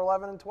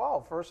 4:11 and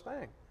 12, first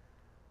thing.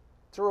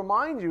 To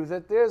remind you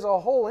that there's a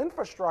whole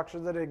infrastructure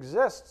that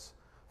exists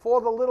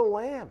for the little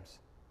lambs.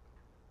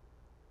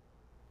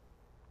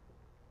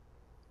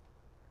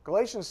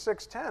 Galatians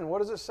 6:10, what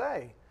does it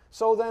say?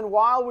 So then,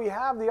 while we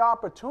have the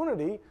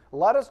opportunity,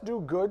 let us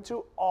do good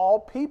to all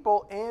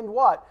people, and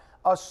what?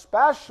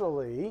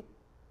 Especially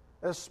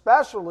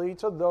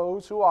to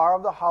those who are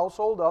of the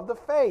household of the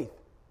faith.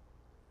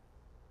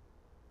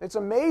 It's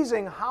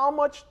amazing how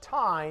much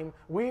time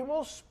we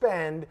will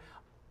spend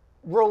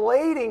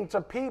relating to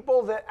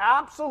people that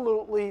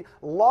absolutely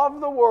love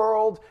the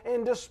world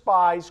and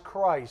despise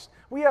Christ.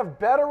 We have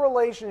better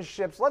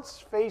relationships, let's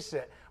face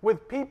it,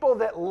 with people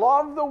that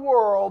love the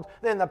world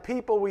than the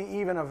people we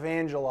even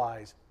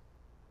evangelize.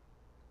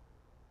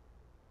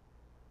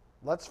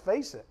 Let's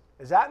face it.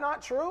 Is that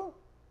not true?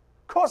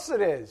 Of course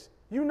it is.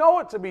 You know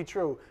it to be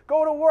true.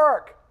 Go to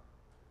work.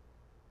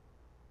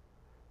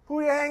 Who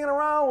are you hanging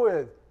around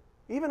with?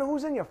 Even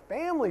who's in your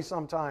family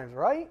sometimes,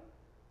 right?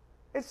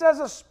 It says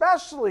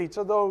especially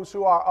to those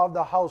who are of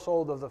the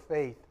household of the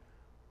faith.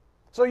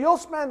 So you'll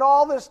spend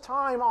all this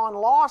time on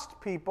lost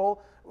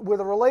people with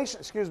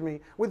a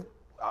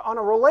on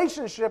a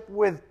relationship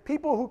with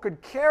people who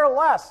could care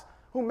less,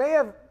 who may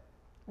have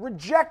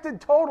rejected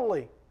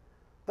totally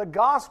the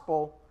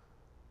gospel,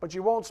 but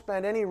you won't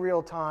spend any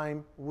real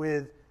time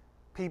with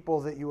people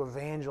that you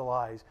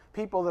evangelize,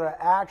 people that are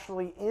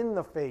actually in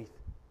the faith.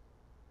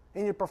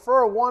 And you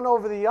prefer one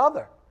over the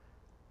other.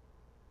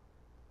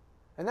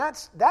 And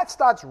that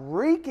starts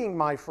reeking,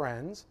 my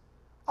friends,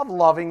 of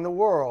loving the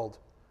world,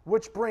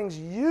 which brings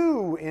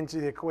you into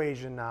the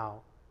equation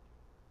now.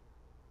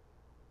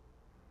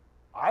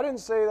 I didn't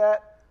say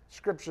that.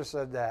 Scripture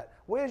said that.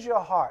 Where's your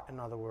heart, in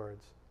other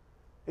words?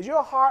 Is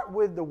your heart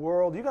with the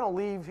world? You're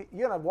going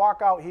to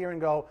walk out here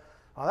and go,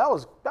 oh, that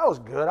was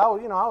good. I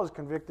was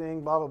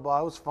convicting, blah, blah,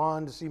 blah. It was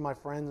fun to see my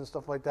friends and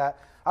stuff like that.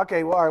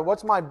 Okay, well, all right,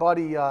 what's my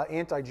buddy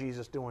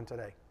Anti-Jesus doing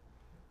today?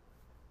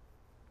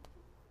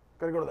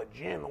 Got to go to the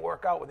gym and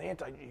work out with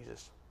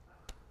Anti-Jesus.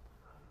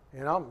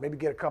 You know, maybe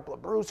get a couple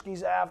of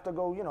brewskis after,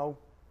 go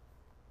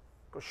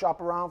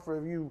shop around for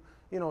a few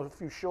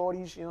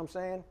shorties, you know what I'm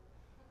saying?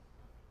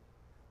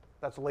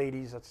 That's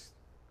ladies,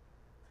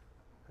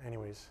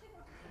 anyways.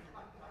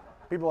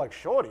 People like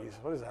shorties.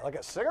 What is that, like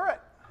a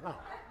cigarette? No.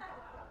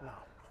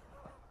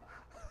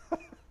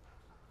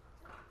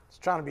 It's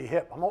trying to be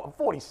hip. I'm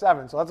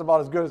 47, so that's about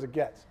as good as it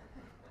gets,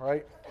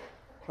 right?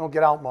 Don't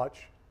get out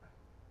much.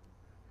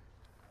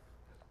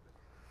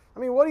 I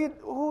mean,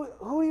 who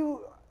are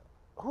you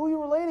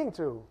relating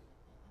to?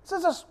 It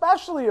says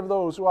especially of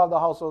those who have the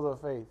household of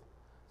faith.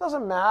 It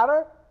doesn't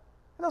matter.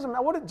 It doesn't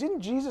matter.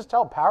 Didn't Jesus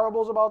tell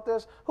parables about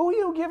this? Who are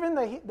you giving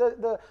the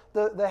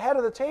head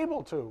of the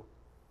table to?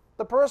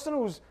 The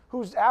person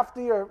who's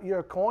after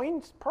your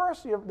coin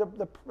purse,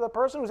 the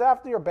person who's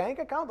after your bank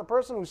account, the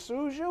person who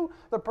sues you,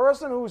 the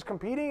person who's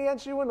competing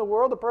against you in the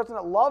world, the person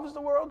that loves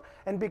the world,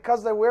 and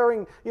because they're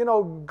wearing,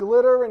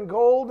 glitter and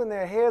gold and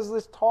their hair's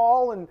this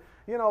tall and,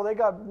 they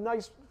got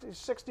nice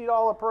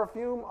 $60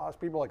 perfume. Oh,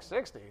 people like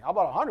 60. How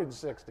about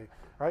 160,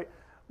 right?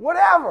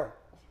 Whatever.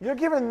 You're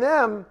giving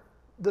them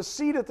the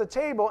seat at the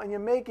table and you're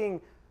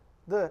making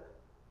the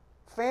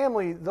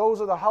family,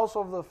 those of the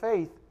household of the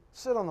faith,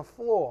 sit on the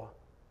floor.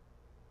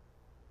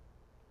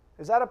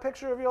 Is that a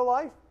picture of your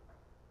life?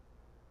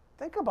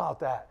 Think about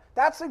that.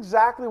 That's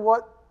exactly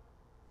what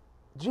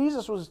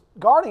Jesus was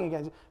guarding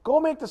against. Go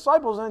make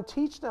disciples and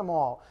teach them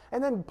all.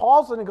 And then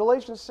Paul said in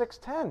Galatians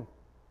 6:10,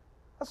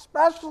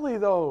 especially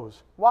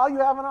those, while you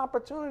have an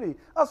opportunity,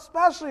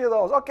 especially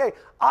those. Okay,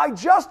 I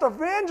just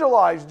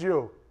evangelized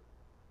you.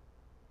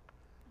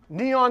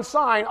 Neon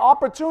sign,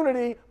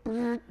 opportunity,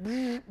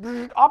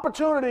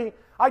 opportunity.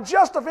 I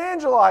just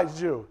evangelized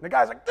you. And the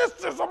guy's like, this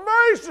is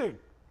amazing.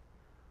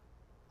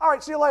 All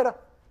right, see you later.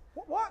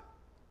 What?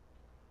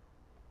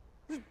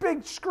 This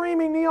big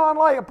screaming neon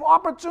light,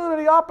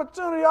 opportunity,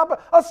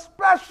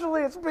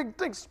 especially, it's a big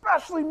thing,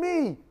 especially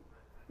me.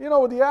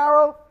 With the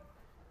arrow,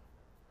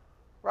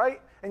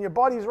 right? And your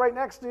buddy's right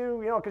next to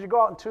you, because you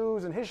go out in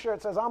twos, and his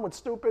shirt says, I'm with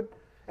stupid,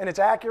 and it's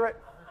accurate.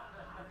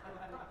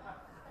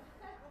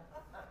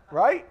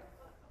 Right?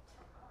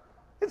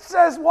 It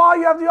says, while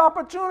you have the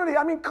opportunity.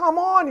 I mean, come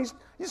on,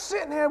 you're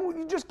sitting there,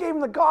 you just gave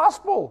him the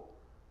gospel.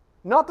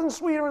 Nothing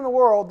sweeter in the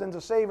world than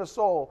to save a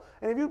soul.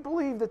 And if you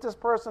believe that this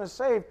person is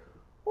saved,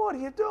 what are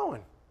you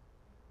doing?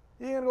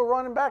 You're going to go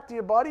running back to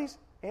your buddies?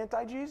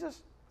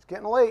 Anti-Jesus? It's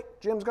getting late.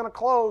 Gym's going to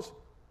close.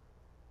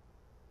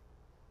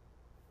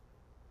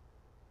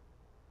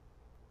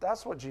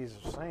 That's what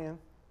Jesus is saying.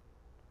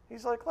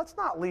 He's like, let's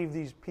not leave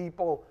these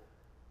people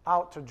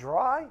out to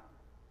dry.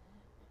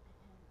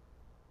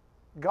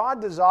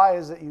 God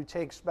desires that you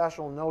take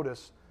special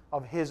notice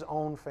of His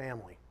own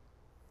family.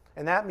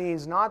 And that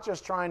means not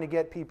just trying to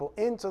get people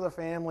into the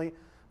family,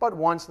 but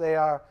once they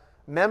are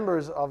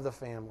members of the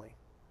family.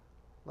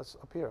 Let's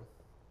up here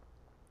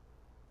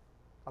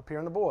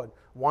on the board.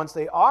 Once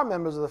they are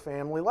members of the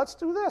family, let's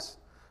do this.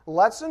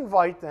 Let's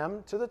invite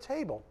them to the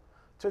table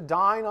to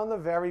dine on the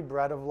very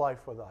bread of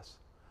life with us.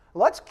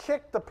 Let's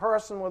kick the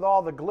person with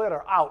all the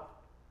glitter out.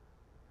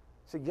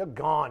 Say, you're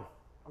gone.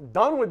 I'm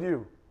done with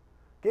you.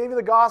 Gave you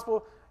the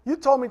gospel. You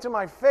told me to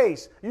my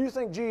face, you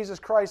think Jesus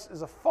Christ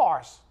is a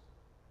farce.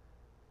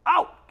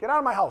 Out! Get out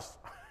of my house.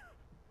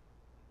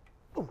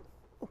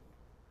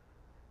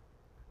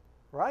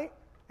 Right?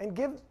 And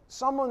give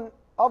someone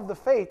of the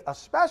faith,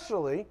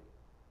 especially,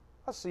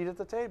 a seat at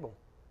the table.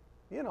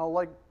 You know,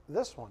 like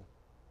this one.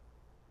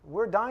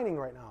 We're dining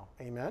right now.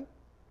 Amen?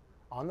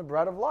 On the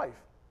bread of life.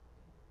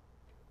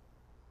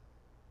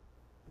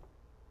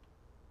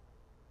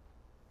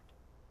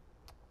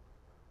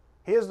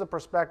 Here's the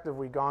perspective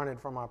we garnered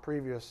from our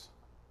previous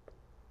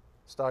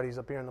studies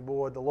up here on the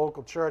board. The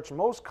local church,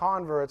 most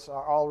converts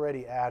are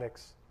already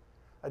addicts,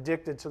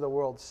 addicted to the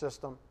world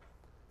system.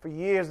 For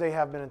years they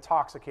have been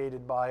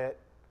intoxicated by it.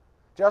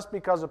 Just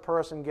because a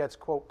person gets,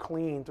 quote,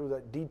 clean through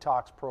the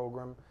detox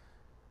program,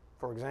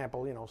 for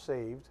example,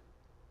 saved,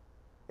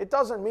 it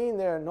doesn't mean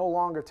they're no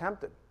longer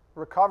tempted.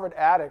 Recovered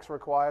addicts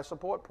require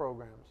support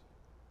programs.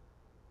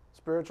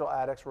 Spiritual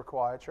addicts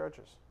require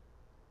churches.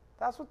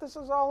 That's what this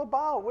is all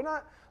about. We're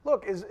not,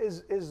 look, as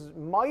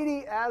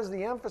mighty as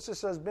the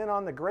emphasis has been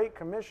on the Great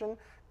Commission,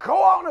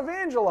 go out and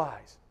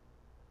evangelize.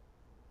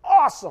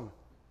 Awesome.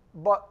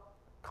 But,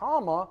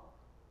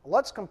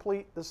 let's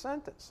complete the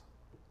sentence.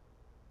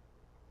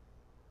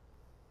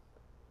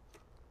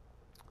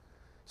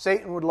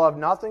 Satan would love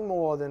nothing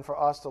more than for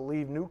us to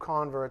leave new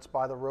converts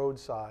by the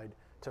roadside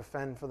to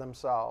fend for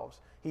themselves.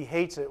 He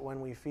hates it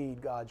when we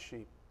feed God's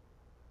sheep.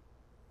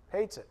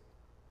 Hates it.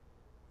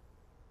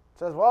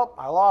 Says, well,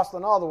 I lost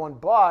another one,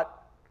 but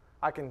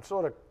I can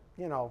sort of,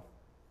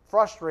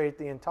 frustrate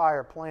the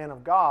entire plan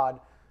of God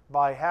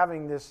by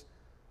having this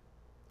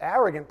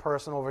arrogant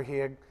person over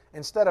here,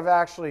 instead of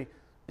actually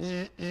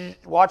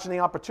watching the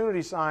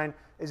opportunity sign,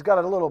 he's got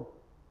a little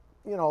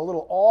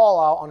awl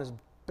out on his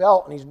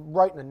belt and he's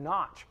writing a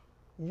notch.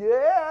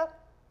 Yeah.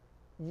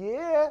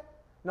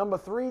 Number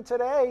 3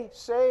 today,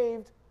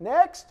 saved.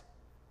 Next.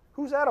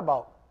 Who's that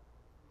about?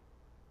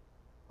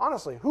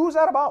 Honestly, who's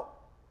that about?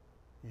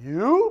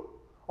 You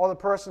or the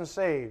person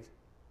saved?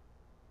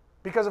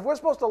 Because if we're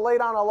supposed to lay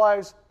down our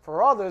lives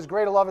for others,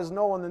 greater love is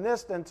no one than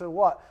this, than to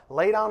what?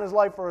 Lay down his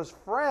life for his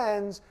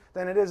friends,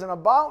 then it isn't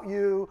about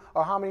you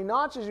or how many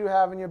notches you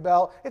have in your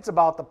belt. It's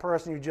about the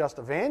person you just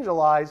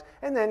evangelized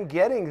and then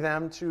getting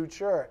them to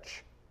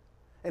church.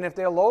 And if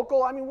they're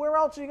local, where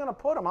else are you going to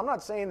put them? I'm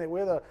not saying that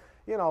we're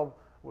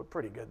we're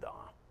pretty good though.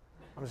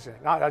 I'm just saying,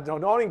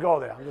 don't even go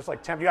there. I'm just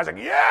like tempting you guys,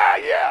 like,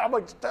 yeah. I'm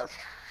like,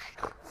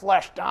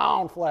 flesh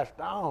down,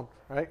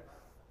 right?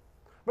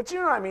 But you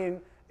know what I mean?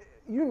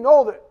 You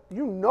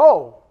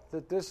know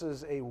that this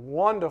is a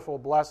wonderful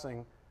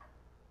blessing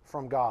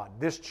from God,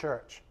 this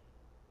church.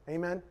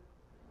 Amen?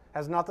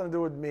 Has nothing to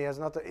do with me.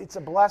 It's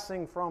a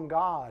blessing from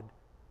God.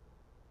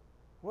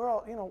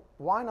 Well,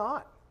 why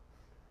not?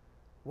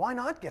 Why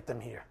not get them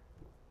here?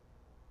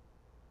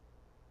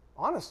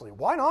 Honestly,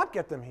 why not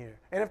get them here?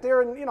 And if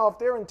they're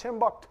in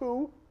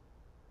Timbuktu,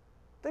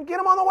 then get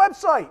them on the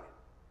website.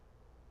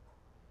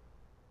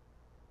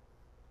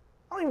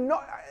 I don't even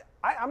know.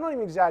 I'm not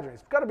even exaggerating.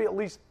 It's got to be at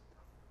least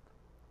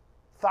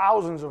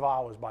thousands of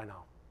hours by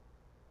now.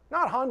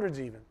 Not hundreds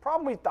even.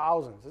 Probably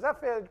thousands. Is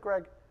that fair,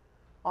 Greg?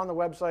 On the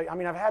website?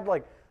 I've had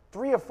like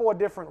 3 or 4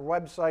 different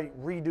website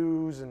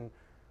redos, and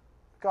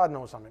God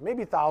knows something.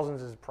 Maybe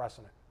thousands is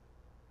pressing it.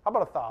 How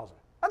about 1,000?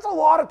 That's a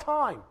lot of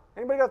time.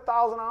 Anybody got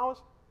 1,000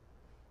 hours?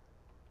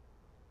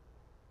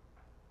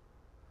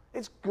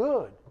 It's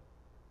good.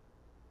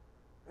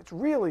 It's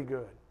really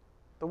good.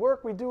 The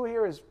work we do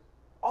here is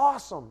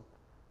awesome.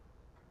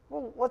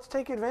 Well, let's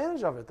take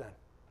advantage of it then.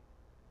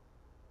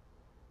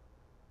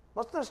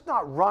 Let's just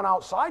not run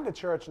outside the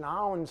church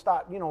now and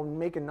start,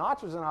 making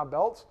notches in our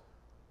belts.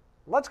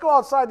 Let's go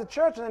outside the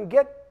church and then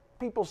get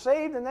people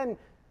saved and then,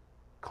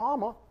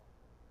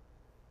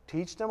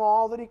 teach them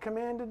all that he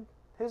commanded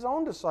his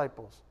own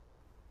disciples.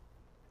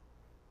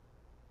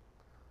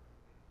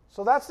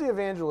 So that's the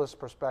evangelist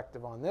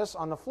perspective on this.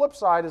 On the flip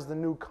side is the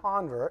new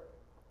convert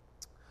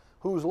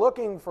who's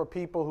looking for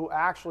people who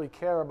actually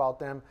care about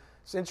them.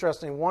 It's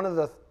interesting. One of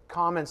the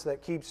comments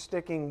that keeps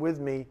sticking with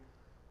me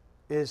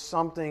is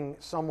something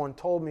someone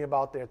told me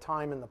about their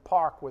time in the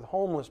park with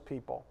homeless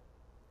people.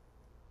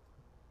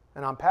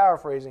 And I'm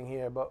paraphrasing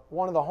here, but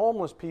one of the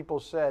homeless people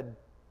said,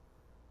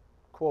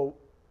 quote,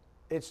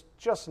 "It's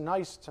just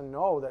nice to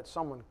know that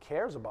someone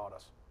cares about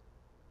us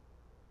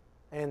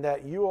and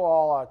that you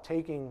all are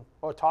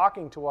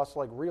talking to us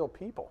like real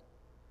people."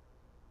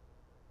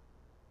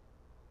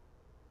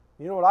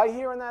 You know what I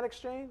hear in that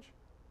exchange?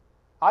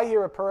 I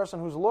hear a person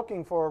who's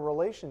looking for a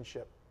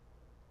relationship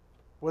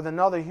with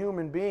another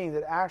human being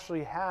that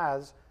actually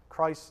has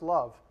Christ's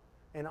love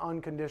and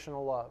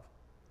unconditional love.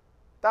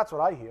 That's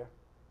what I hear.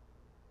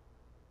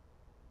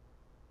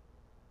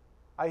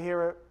 I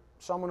hear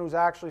someone who's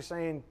actually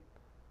saying,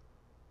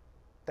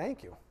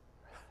 "Thank you.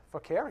 for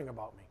caring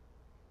about me.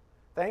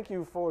 Thank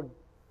you for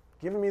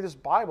giving me this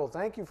Bible.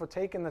 Thank you for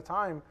taking the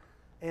time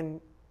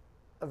and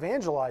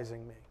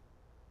evangelizing me.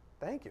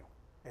 Thank you.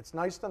 It's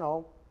nice to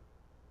know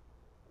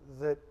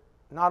that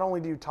not only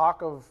do you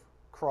talk of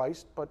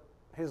Christ, but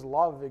his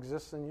love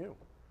exists in you.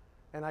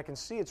 And I can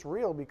see it's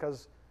real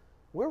because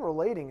we're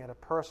relating at a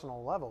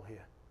personal level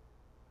here.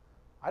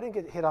 I didn't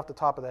get hit off the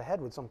top of the head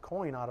with some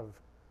coin out of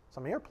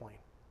some airplane.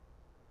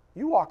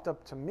 You walked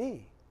up to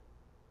me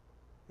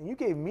and you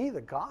gave me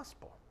the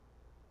gospel,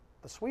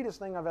 the sweetest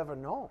thing I've ever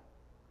known.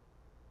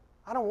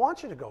 I don't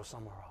want you to go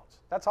somewhere else.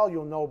 That's how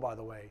you'll know, by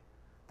the way,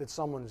 that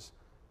someone's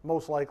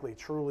most likely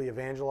truly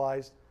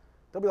evangelized.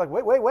 They'll be like,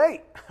 wait,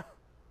 wait.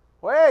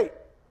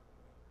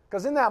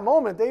 Because in that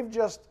moment, they've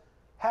just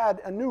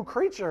had a new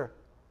creature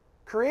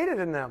created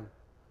in them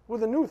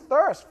with a new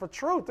thirst for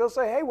truth. They'll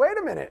say, hey, wait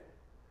a minute.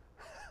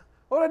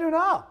 What do I do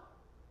now?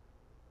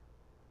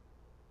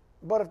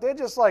 But if they're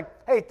just like,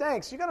 hey,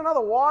 thanks, you got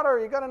another water?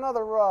 You got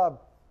another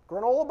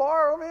granola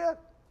bar over here?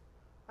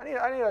 I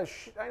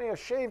need a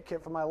shave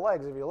kit for my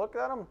legs. Have you looked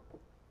at them?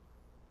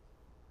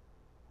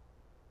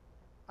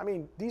 I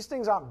mean, these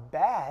things aren't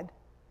bad,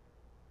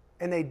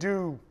 and they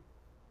do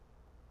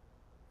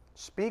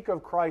speak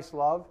of Christ's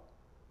love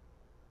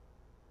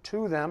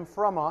to them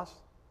from us.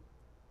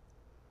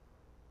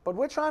 But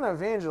we're trying to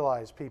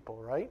evangelize people,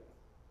 right?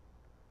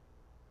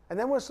 And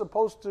then we're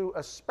supposed to,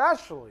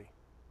 especially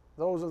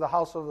those of the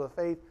house of the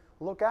faith,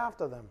 look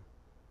after them.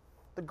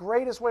 The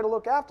greatest way to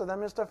look after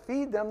them is to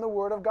feed them the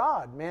Word of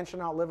God. Man shall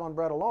not live on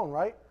bread alone,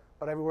 right?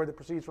 But every word that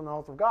proceeds from the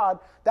mouth of God.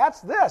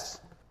 That's this.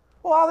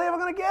 Well, how are they ever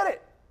going to get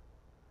it?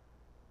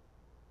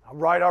 All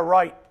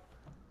right.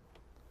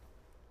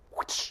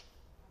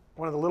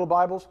 One of the little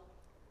Bibles.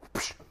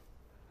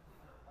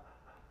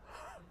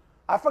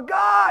 I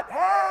forgot.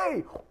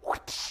 Hey.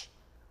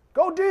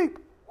 Go deep.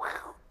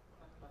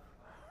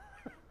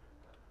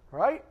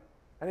 Right?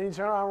 And then you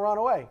turn around and run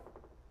away.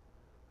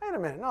 Wait a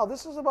minute. No,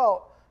 this is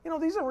about,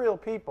 these are real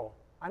people.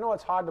 I know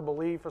it's hard to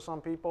believe for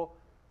some people.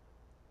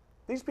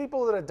 These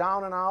people that are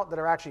down and out, that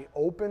are actually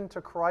open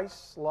to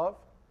Christ's love,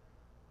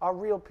 are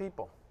real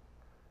people.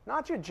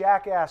 Not your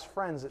jackass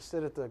friends that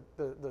sit at the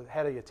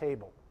head of your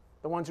table.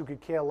 The ones who could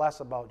care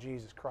less about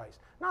Jesus Christ.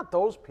 Not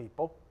those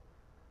people.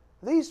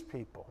 These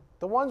people.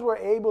 The ones who are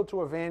able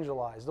to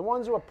evangelize. The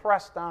ones who are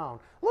pressed down.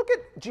 Look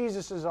at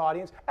Jesus'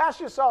 audience. Ask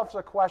yourselves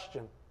a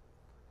question.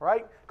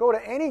 Right? Go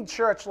to any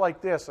church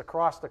like this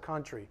across the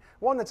country.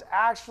 One that's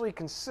actually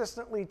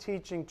consistently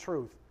teaching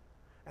truth.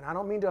 And I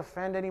don't mean to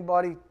offend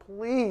anybody.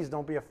 Please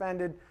don't be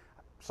offended.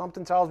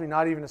 Something tells me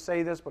not even to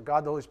say this, but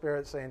God the Holy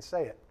Spirit is saying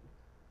say it.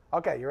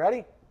 Okay, you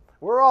ready?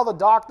 Where are all the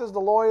doctors, the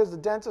lawyers, the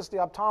dentists, the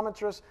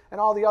optometrists, and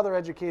all the other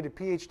educated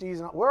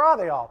PhDs? Where are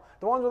they all?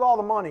 The ones with all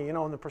the money,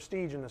 and the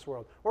prestige in this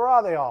world. Where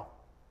are they all?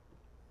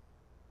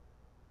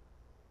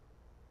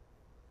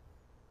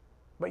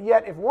 But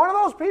yet, if one of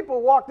those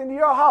people walked into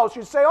your house,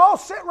 you'd say, oh,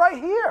 sit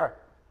right here,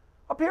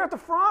 up here at the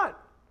front.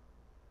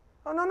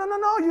 Oh,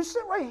 no, you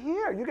sit right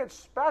here. You get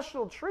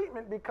special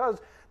treatment because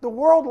the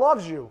world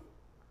loves you.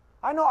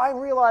 I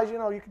realize,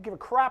 you could give a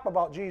crap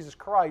about Jesus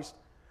Christ,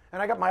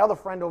 and I got my other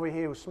friend over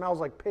here who smells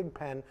like pig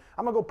pen.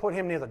 I'm going to go put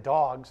him near the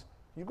dogs.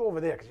 You go over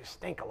there because you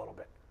stink a little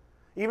bit.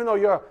 Even though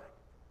you're,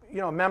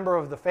 a member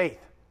of the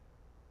faith.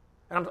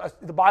 And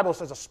the Bible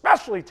says,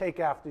 especially take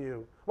after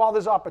you. While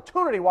there's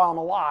opportunity while I'm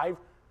alive,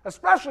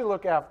 especially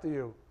look after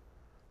you.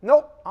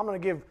 Nope, I'm going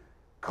to give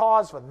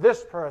cause for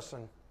this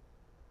person.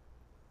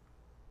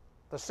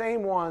 The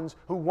same ones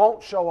who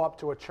won't show up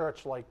to a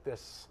church like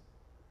this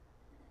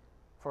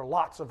for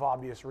lots of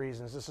obvious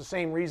reasons. It's the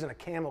same reason a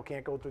camel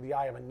can't go through the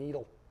eye of a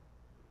needle.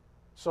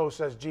 So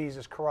says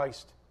Jesus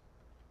Christ.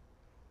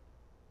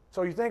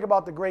 So you think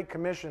about the Great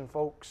Commission,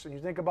 folks, and you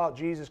think about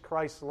Jesus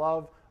Christ's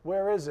love.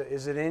 Where is it?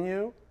 Is it in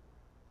you?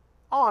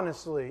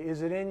 Honestly,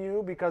 is it in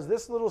you? Because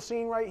this little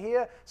scene right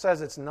here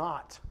says it's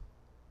not.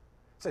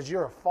 It says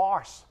you're a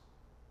farce.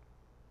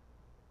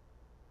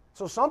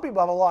 So some people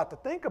have a lot to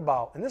think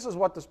about. And this is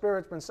what the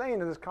Spirit's been saying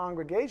to this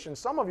congregation.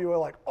 Some of you are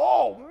like,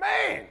 oh,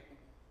 man.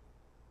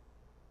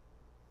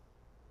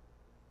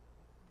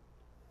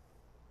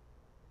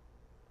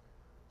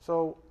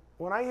 So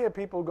when I hear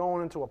people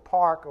going into a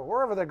park or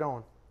wherever they're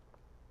going,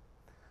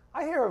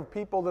 I hear of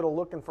people that are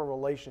looking for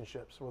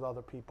relationships with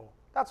other people.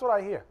 That's what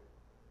I hear.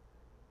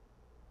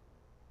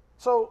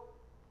 So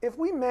if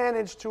we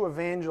manage to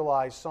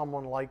evangelize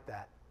someone like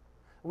that,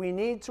 we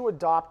need to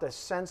adopt a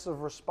sense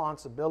of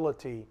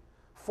responsibility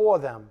for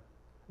them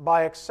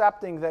by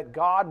accepting that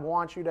God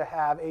wants you to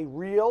have a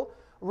real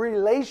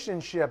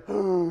relationship.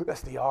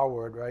 That's the R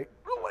word, right?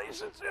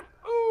 Relationship.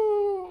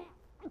 Ooh,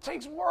 it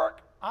takes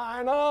work.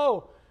 I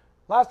know.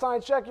 Last time I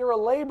checked, you're a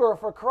laborer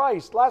for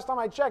Christ. Last time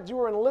I checked, you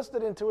were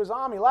enlisted into his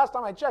army. Last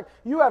time I checked,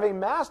 you have a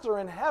master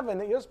in heaven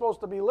that you're supposed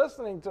to be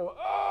listening to.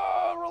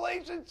 Oh,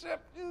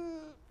 relationship.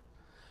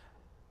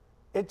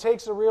 It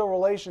takes a real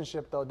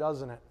relationship, though,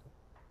 doesn't it?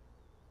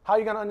 How are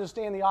you going to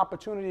understand the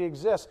opportunity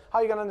exists? How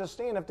are you going to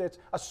understand if it's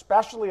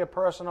especially a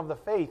person of the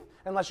faith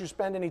unless you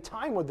spend any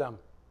time with them?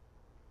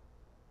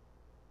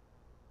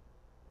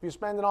 if you're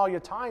spending all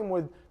your time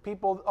with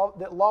people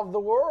that love the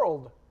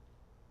world?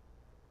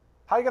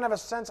 How are you going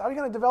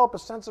to develop a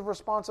sense of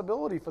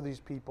responsibility for these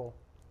people?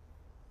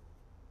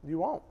 You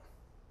won't.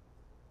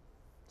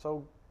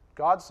 So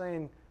God's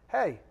saying,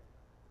 hey,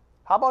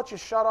 how about you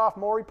shut off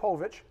Maury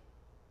Povich?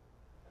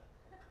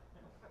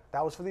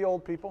 That was for the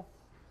old people.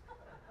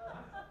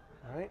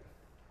 All right?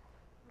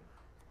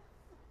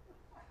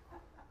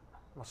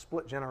 I'm a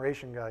split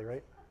generation guy,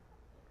 right?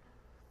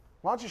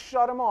 Why don't you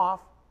shut him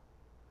off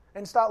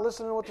and start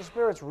listening to what the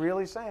Spirit's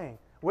really saying?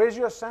 Where's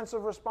your sense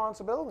of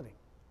responsibility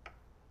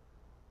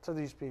to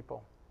these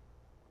people?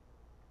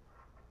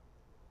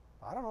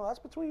 I don't know. That's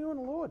between you and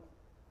the Lord.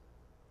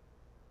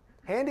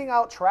 Handing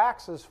out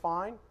tracts is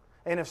fine.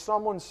 And if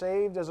someone's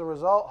saved as a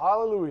result,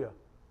 hallelujah.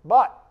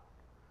 But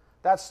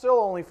that's still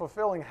only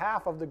fulfilling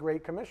half of the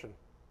Great Commission.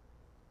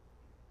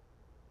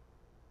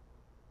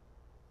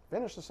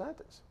 Finish the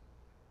sentence.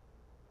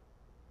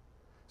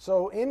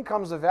 So in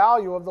comes the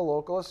value of the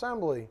local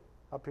assembly.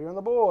 Up here on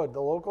the board, the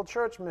local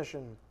church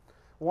mission.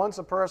 Once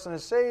a person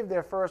is saved,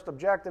 their first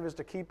objective is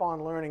to keep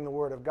on learning the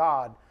Word of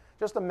God.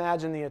 Just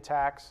imagine the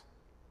attacks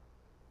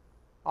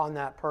on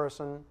that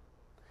person.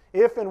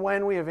 If and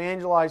when we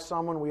evangelize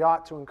someone, we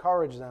ought to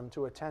encourage them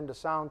to attend a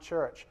sound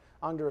church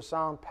under a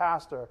sound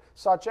pastor,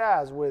 such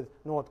as with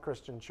North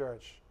Christian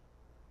Church.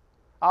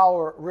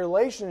 Our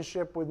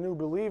relationship with new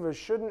believers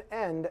shouldn't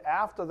end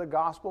after the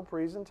gospel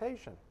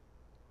presentation.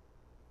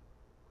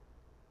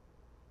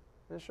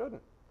 It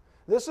shouldn't.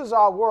 This is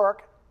our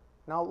work.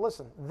 Now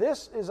listen,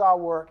 this is our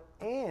work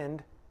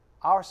and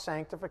our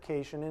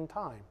sanctification in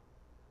time.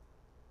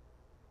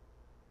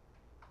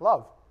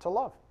 Love, to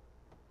love.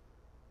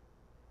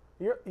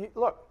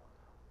 Look,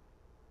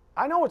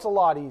 I know it's a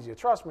lot easier.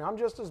 Trust me, I'm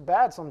just as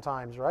bad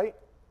sometimes, right?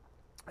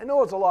 I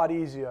know it's a lot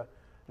easier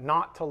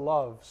not to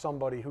love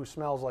somebody who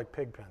smells like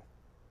pigpen.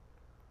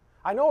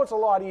 I know it's a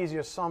lot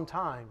easier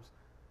sometimes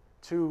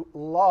to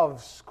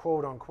love,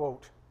 quote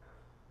unquote,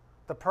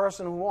 the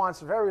person who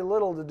wants very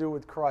little to do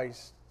with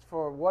Christ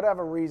for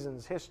whatever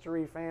reasons,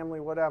 history,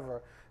 family,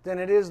 whatever, than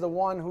it is the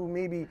one who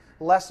may be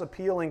less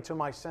appealing to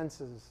my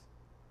senses.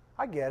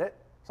 I get it.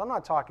 So I'm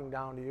not talking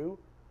down to you.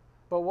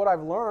 But what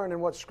I've learned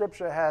and what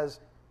Scripture has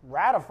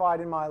ratified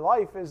in my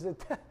life is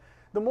that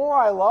the more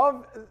I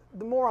love,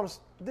 the more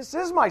this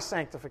is my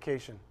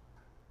sanctification.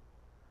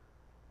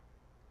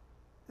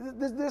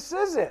 This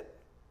is it.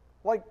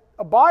 Like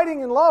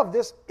abiding in love,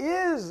 this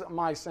is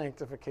my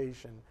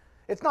sanctification.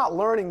 It's not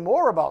learning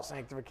more about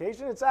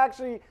sanctification. It's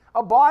actually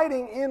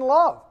abiding in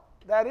love.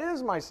 That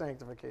is my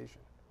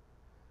sanctification.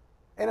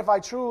 And if I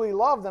truly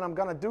love, then I'm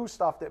going to do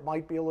stuff that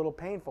might be a little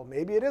painful.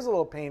 Maybe it is a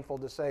little painful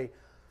to say,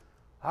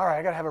 all right,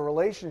 I got to have a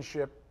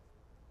relationship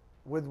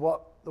with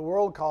what the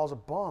world calls a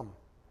bum.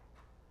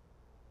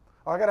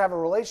 Or I got to have a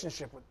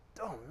relationship with,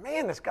 oh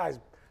man, this guy's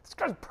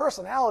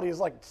personality is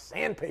like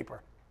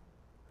sandpaper.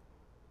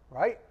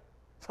 Right?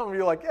 Some of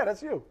you are like, yeah,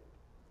 that's you.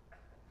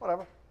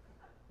 Whatever.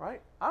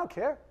 Right? I don't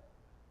care.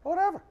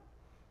 Whatever.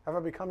 Have I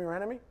become your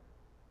enemy?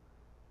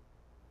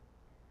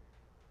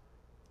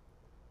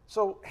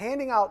 So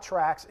handing out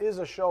tracts is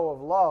a show of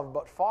love,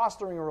 but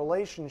fostering a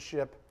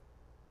relationship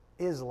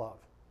is love.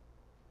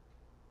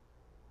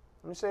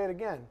 Let me say it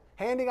again.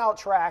 Handing out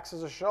tracts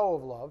is a show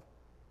of love,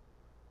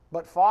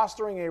 but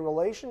fostering a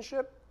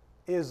relationship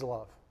is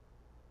love.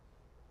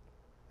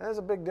 And there's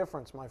a big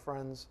difference, my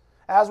friends.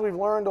 As we've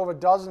learned over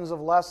dozens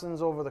of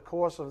lessons over the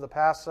course of the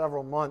past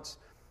several months,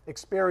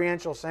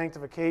 experiential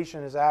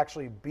sanctification is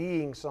actually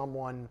being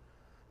someone,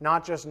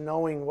 not just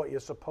knowing what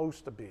you're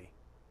supposed to be.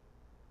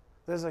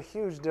 There's a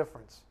huge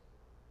difference.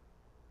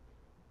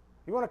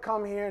 You want to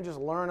come here and just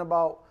learn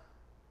about,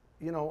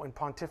 and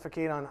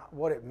pontificate on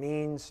what it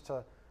means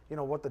to,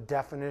 what the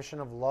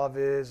definition of love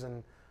is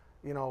and,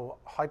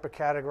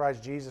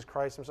 hypercategorize Jesus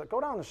Christ. And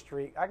go down the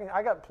street.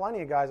 I got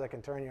plenty of guys I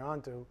can turn you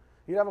on to.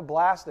 You'd have a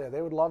blast there.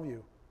 They would love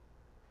you.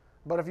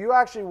 But if you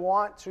actually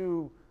want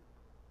to,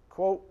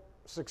 quote,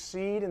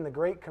 succeed in the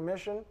Great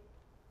Commission,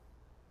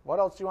 what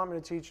else do you want me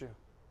to teach you?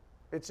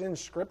 It's in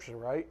Scripture,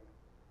 right?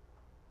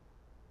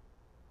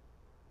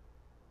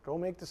 Go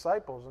make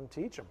disciples and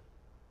teach them.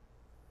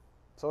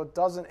 So it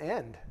doesn't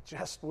end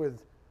just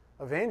with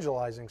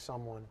evangelizing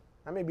someone.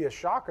 That may be a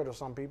shocker to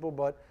some people,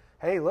 but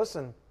hey,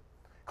 listen,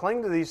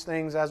 cling to these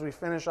things as we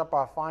finish up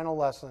our final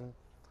lesson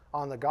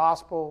on the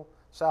gospel,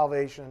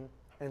 salvation,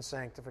 and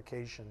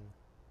sanctification.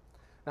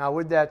 Now,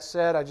 with that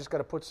said, I just got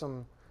to put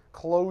some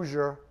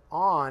closure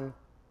on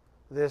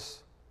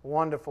this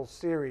wonderful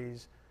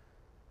series.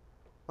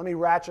 Let me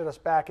ratchet us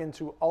back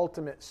into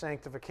ultimate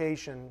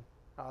sanctification.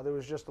 There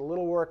was just a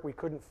little work we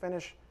couldn't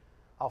finish.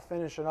 I'll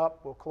finish it up.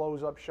 We'll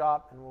close up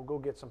shop, and we'll go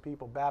get some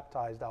people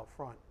baptized out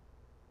front.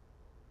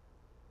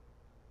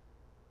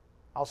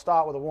 I'll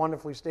start with a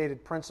wonderfully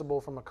stated principle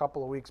from a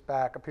couple of weeks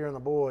back up here on the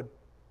board.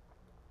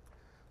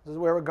 This is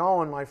where we're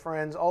going, my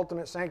friends.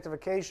 Ultimate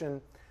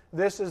sanctification.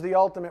 This is the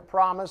ultimate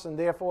promise and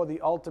therefore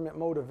the ultimate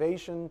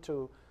motivation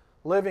to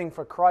living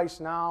for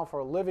Christ now,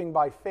 for living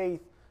by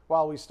faith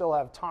while we still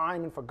have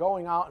time, and for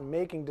going out and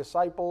making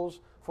disciples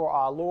for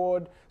our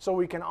Lord, so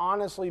we can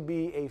honestly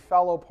be a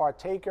fellow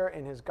partaker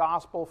in his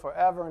gospel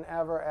forever and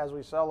ever as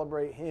we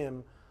celebrate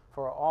him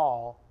for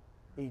all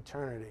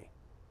eternity.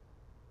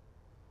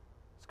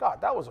 Scott,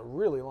 that was a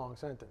really long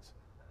sentence.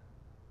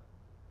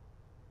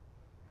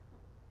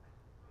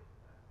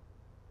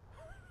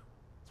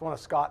 It's one of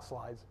Scott's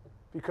slides.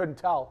 If you couldn't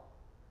tell,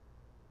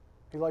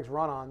 he likes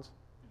run-ons.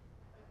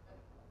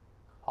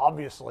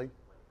 Obviously.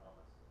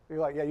 You're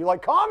like, yeah, you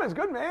like comments.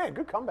 Good man.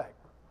 Good comeback.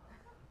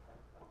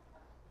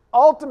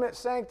 Ultimate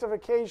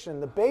sanctification.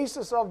 The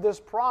basis of this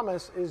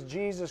promise is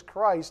Jesus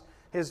Christ,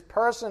 his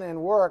person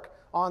and work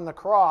on the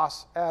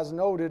cross, as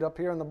noted up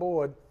here on the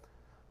board.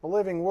 The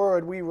living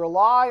word. We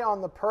rely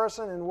on the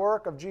person and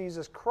work of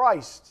Jesus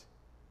Christ.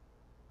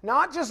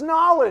 Not just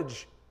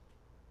knowledge.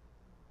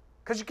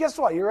 Because guess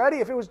what? You ready?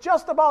 If it was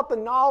just about the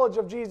knowledge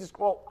of Jesus,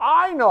 well,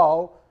 I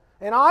know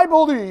and I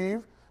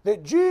believe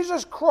that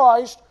Jesus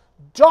Christ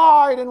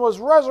died and was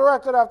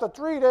resurrected after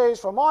 3 days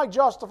for my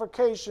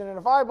justification, and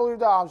if I believe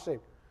that, I'm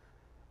saved.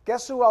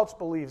 Guess who else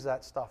believes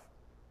that stuff?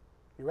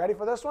 You ready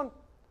for this one?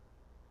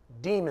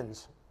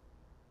 Demons.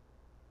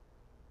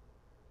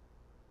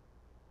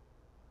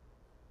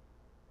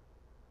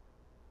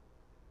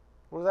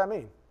 What does that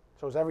mean?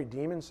 So is every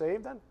demon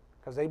saved then?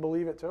 Because they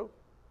believe it too?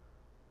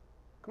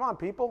 Come on,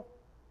 people.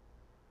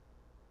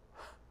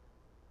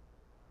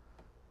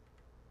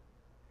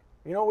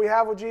 You know what we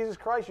have with Jesus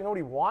Christ? You know what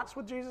he wants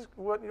with Jesus?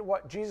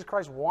 What Jesus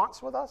Christ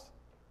wants with us?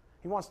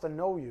 He wants to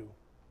know you.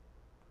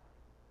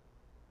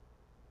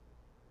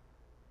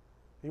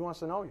 He wants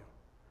to know you.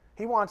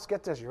 He wants,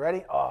 get this, you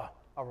ready? A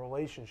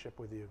relationship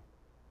with you.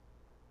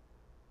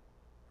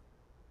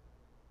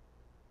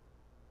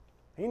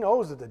 He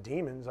knows that the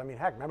demons, I mean,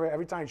 heck, remember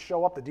every time you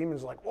show up, the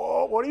demons are like,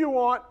 whoa, what do you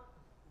want?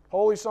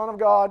 Holy Son of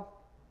God.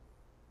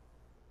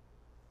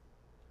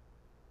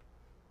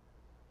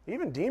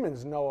 Even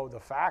demons know the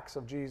facts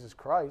of Jesus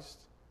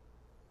Christ.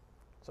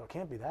 So it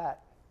can't be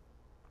that.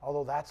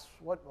 Although that's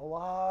what a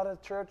lot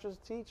of churches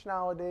teach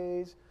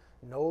nowadays.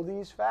 Know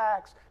these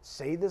facts.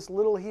 Say this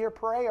little here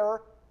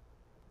prayer.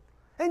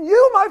 And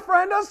you, my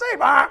friend, does say,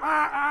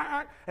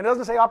 and it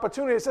doesn't say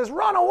opportunity. It says,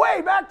 run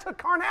away back to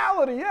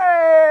carnality.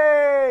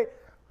 Yay!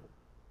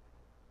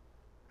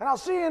 And I'll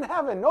see you in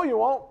heaven. No, you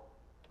won't.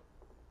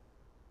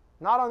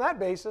 Not on that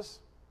basis.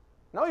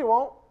 No, you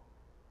won't.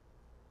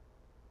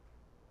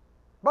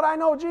 But I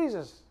know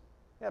Jesus.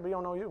 Yeah, but you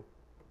don't know you.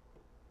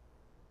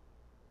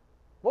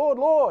 Lord,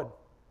 Lord,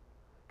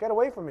 get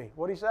away from me.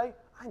 What did he say?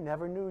 I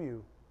never knew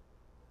you.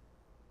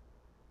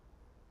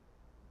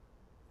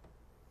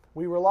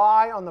 We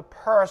rely on the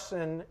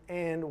person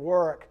and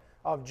work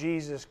of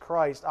Jesus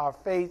Christ. Our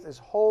faith is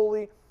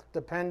wholly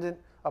dependent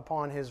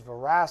upon his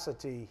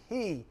veracity.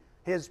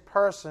 His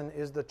person,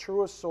 is the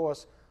truest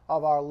source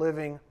of our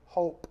living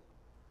hope.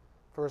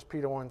 1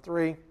 Peter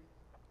 1:3.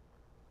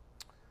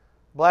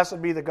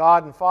 Blessed be the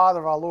God and Father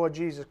of our Lord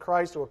Jesus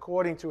Christ, who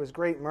according to his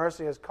great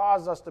mercy has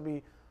caused us to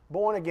be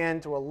born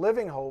again to a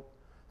living hope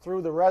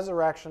through the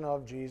resurrection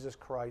of Jesus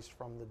Christ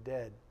from the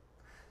dead.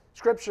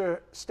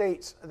 Scripture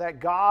states that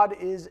God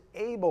is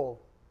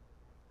able,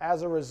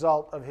 as a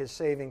result of his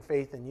saving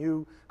faith in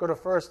you. Go to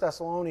 1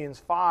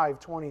 Thessalonians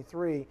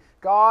 5:23.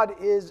 God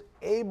is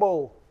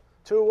able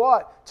to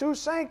what? To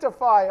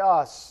sanctify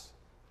us.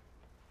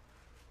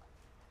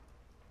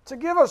 To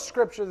give us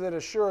Scripture that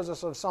assures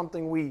us of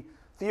something we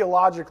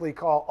theologically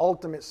call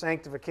ultimate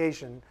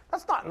sanctification.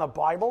 That's not in the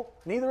Bible.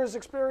 Neither is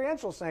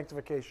experiential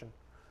sanctification.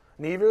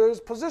 Neither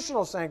is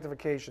positional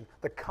sanctification.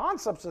 The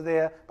concepts are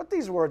there, but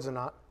these words are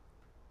not.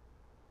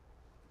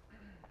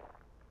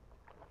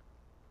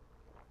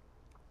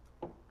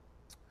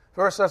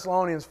 1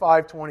 Thessalonians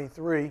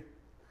 5:23,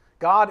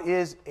 God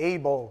is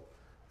able.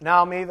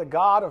 Now may the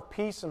God of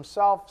peace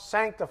himself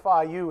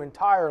sanctify you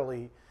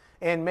entirely,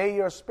 and may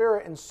your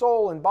spirit and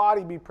soul and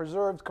body be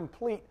preserved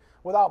complete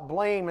without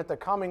blame at the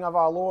coming of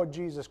our Lord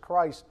Jesus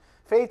Christ.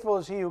 Faithful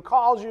is he who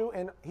calls you,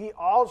 and he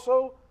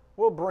also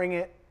will bring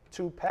it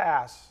to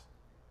pass.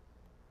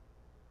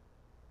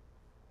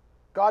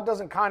 God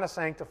doesn't kind of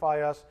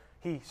sanctify us,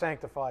 he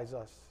sanctifies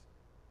us.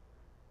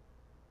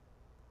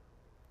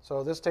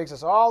 So this takes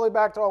us all the way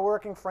back to our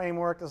working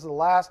framework. This is the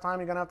last time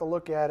you're going to have to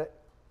look at it.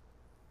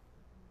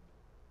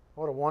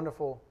 What a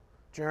wonderful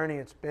journey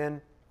it's been.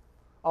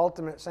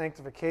 Ultimate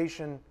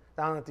sanctification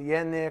down at the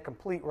end there,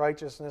 complete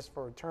righteousness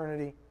for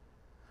eternity.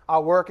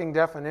 Our working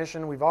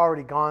definition, we've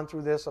already gone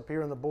through this up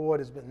here on the board,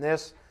 has been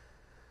this.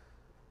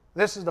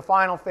 This is the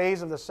final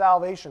phase of the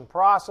salvation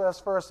process.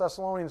 1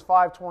 Thessalonians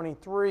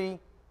 5:23,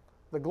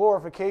 the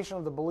glorification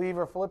of the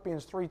believer,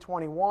 Philippians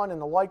 3:21,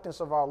 and the likeness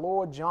of our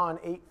Lord, John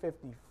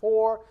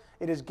 8:54.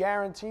 It is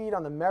guaranteed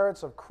on the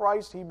merits of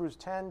Christ, Hebrews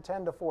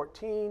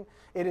 10:10-14.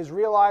 It is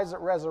realized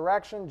at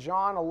resurrection,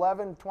 John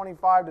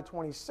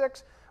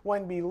 11:25-26,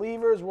 when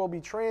believers will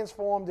be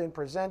transformed and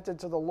presented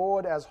to the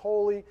Lord as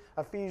holy,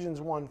 Ephesians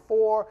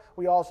 1:4.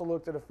 We also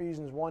looked at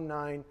Ephesians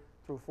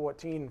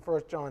 1:9-14 and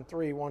 1 John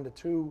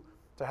 3:1-2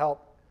 to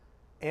help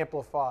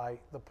amplify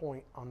the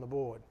point on the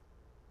board.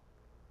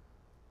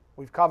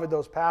 We've covered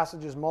those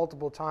passages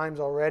multiple times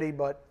already,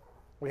 but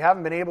We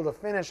haven't been able to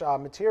finish our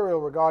material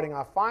regarding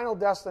our final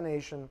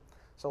destination,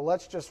 so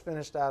let's just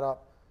finish that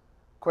up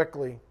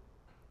quickly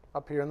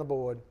up here on the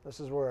board.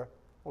 This is where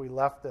we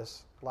left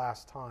this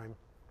last time.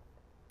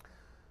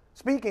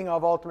 Speaking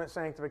of ultimate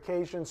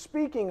sanctification,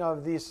 speaking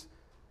of this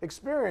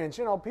experience,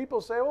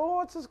 people say, well,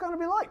 what's this going to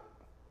be like?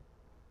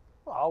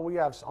 Well, we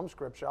have some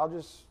scripture. I'll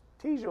just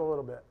tease you a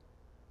little bit.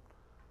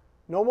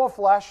 No more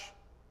flesh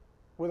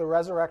with a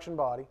resurrection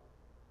body.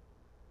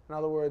 In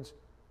other words,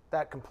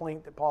 that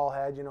complaint that Paul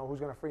had, who's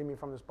going to free me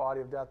from this body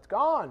of death?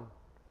 Gone.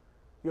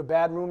 Your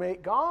bad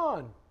roommate,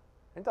 gone.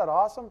 Isn't that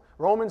awesome?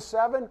 Romans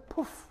 7,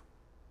 poof.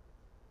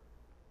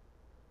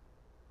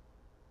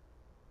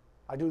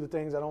 I do the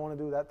things I don't want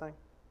to do, that thing.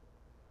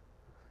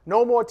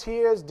 No more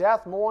tears,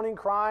 death, mourning,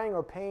 crying,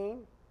 or pain.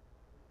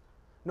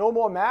 No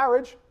more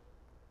marriage.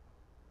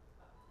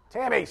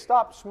 Tammy,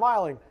 stop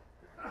smiling.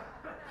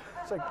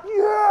 It's like,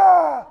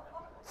 yeah,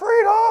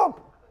 freedom.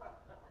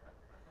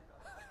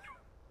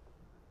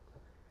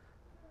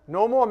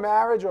 No more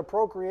marriage or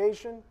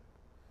procreation.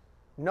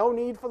 No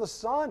need for the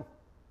son.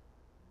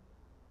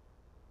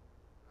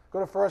 Go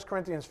to 1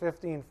 Corinthians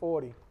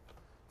 15:40.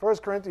 1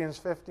 Corinthians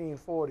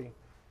 15:40.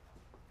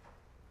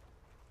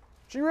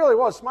 She really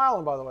was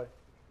smiling, by the way.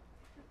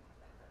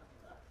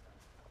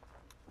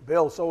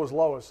 Bill, so was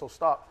Lois, so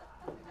stop.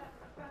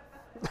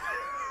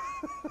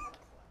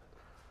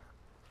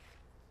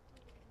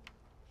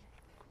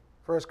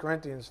 1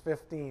 Corinthians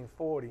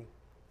 15:40.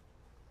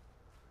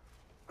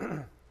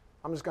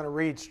 I'm just going to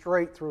read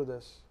straight through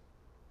this,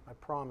 I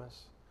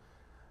promise.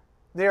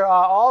 There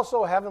are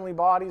also heavenly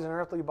bodies and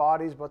earthly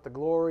bodies, but the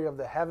glory of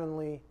the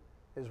heavenly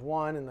is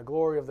one, and the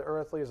glory of the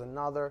earthly is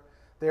another.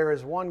 There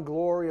is one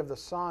glory of the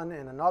sun,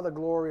 and another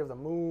glory of the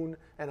moon,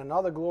 and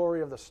another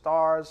glory of the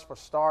stars, for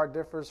star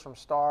differs from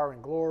star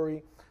in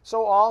glory.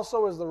 So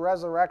also is the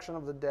resurrection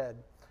of the dead.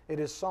 It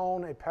is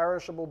sown a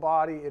perishable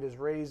body, it is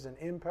raised an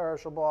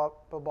imperishable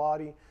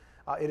body.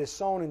 It is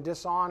sown in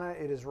dishonor,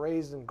 it is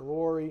raised in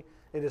glory.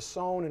 It is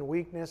sown in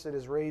weakness, it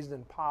is raised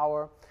in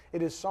power.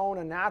 It is sown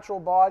a natural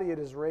body, it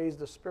is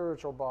raised a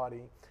spiritual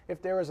body.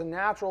 If there is a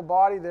natural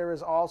body, there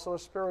is also a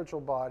spiritual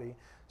body.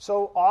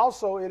 So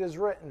also it is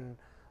written,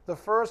 the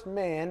first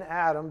man,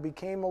 Adam,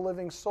 became a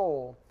living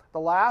soul. The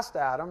last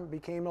Adam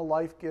became a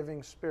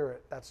life-giving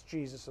spirit. That's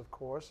Jesus, of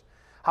course.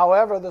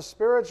 However, the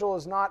spiritual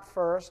is not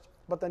first,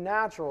 but the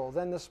natural,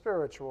 then the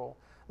spiritual.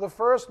 The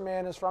first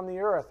man is from the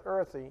earth,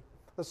 earthy.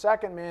 The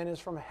second man is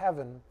from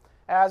heaven.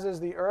 As is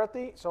the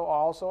earthy, so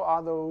also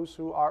are those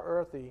who are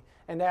earthy.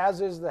 And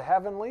as is the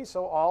heavenly,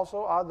 so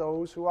also are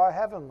those who are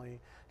heavenly.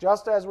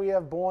 Just as we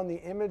have borne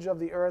the image of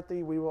the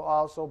earthy, we will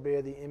also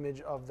bear the image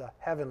of the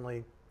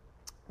heavenly.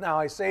 Now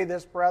I say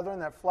this, brethren,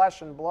 that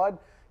flesh and blood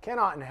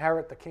cannot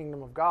inherit the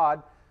kingdom of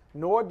God,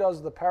 nor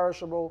does the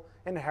perishable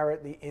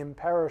inherit the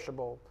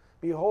imperishable.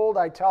 Behold,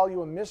 I tell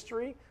you a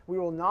mystery. We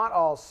will not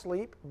all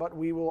sleep, but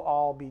we will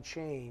all be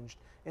changed.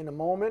 In a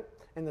moment,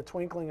 in the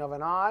twinkling of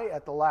an eye,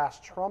 at the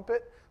last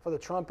trumpet, for the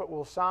trumpet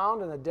will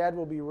sound, and the dead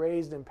will be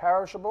raised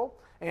imperishable,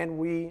 and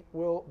we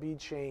will be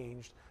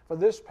changed. For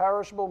this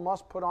perishable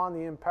must put on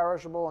the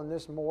imperishable, and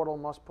this mortal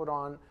must put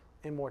on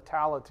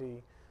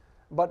immortality.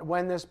 But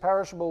when this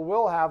perishable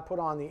will have put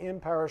on the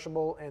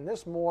imperishable, and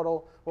this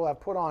mortal will have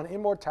put on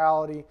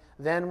immortality,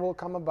 then will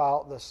come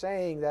about the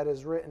saying that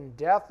is written,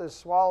 Death is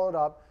swallowed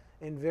up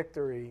in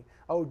victory.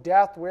 O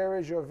death, where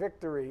is your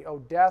victory? O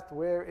death,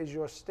 where is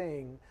your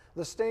sting?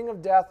 The sting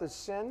of death is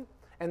sin,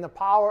 and the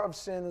power of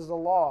sin is the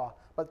law.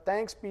 But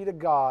thanks be to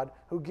God,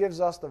 who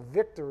gives us the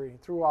victory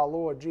through our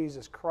Lord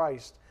Jesus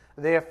Christ.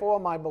 Therefore,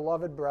 my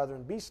beloved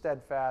brethren, be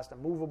steadfast,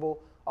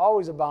 immovable,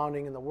 always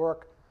abounding in the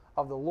work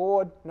of the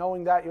Lord,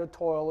 knowing that your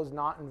toil is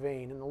not in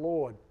vain in the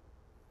Lord.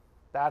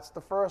 That's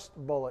the first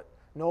bullet.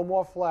 No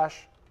more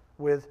flesh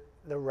with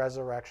the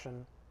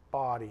resurrection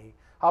body.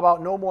 How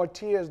about no more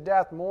tears,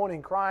 death,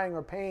 mourning, crying,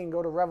 or pain?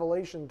 Go to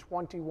Revelation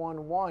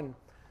 21:1.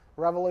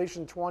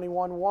 Revelation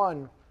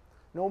 21:1.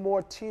 No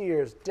more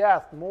tears,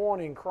 death,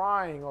 mourning,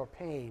 crying, or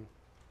pain.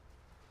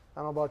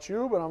 I don't know about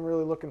you, but I'm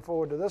really looking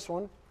forward to this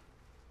one.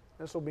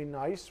 This will be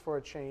nice for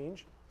a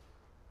change.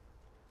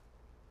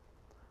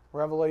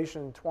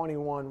 Revelation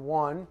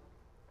 21:1.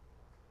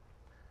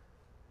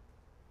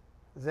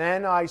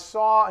 Then I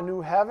saw a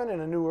new heaven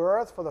and a new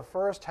earth, for the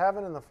first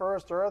heaven and the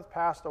first earth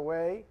passed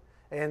away,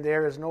 and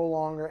there is no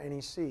longer any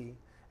sea.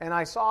 And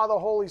I saw the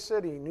holy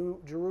city, New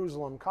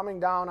Jerusalem, coming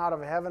down out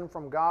of heaven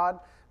from God,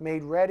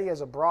 made ready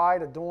as a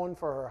bride adorned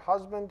for her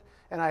husband.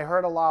 And I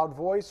heard a loud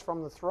voice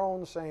from the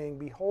throne saying,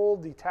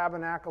 Behold, the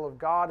tabernacle of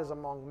God is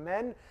among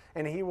men,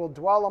 and he will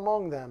dwell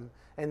among them.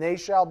 And they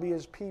shall be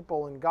his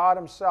people, and God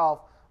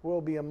himself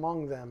will be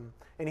among them.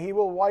 And he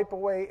will wipe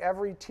away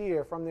every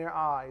tear from their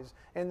eyes,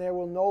 and there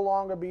will no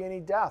longer be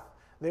any death.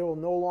 There will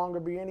no longer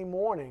be any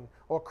mourning,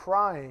 or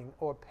crying,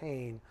 or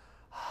pain.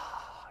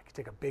 I could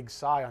take a big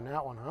sigh on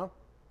that one, huh?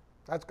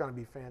 That's going to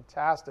be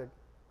fantastic.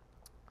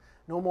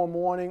 No more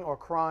mourning or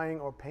crying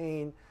or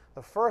pain.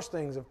 The first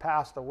things have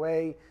passed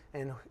away.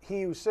 And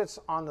he who sits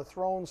on the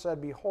throne said,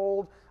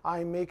 Behold, I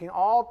am making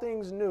all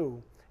things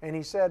new. And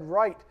he said,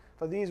 Write,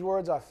 for these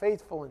words are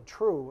faithful and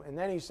true. And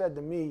then he said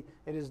to me,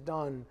 it is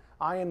done.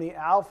 I am the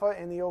Alpha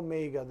and the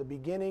Omega, the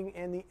beginning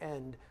and the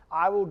end.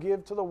 I will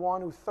give to the one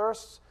who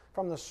thirsts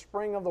from the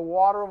spring of the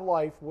water of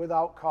life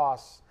without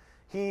cost.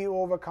 He who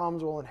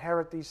overcomes will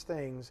inherit these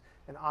things,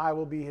 and I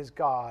will be his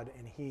God,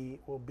 and he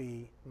will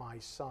be my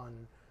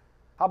son.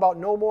 How about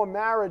no more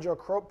marriage or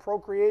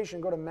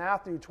procreation? Go to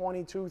Matthew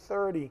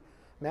 22:30.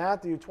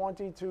 Matthew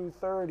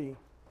 22:30.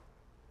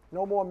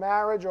 No more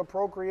marriage or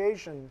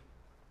procreation.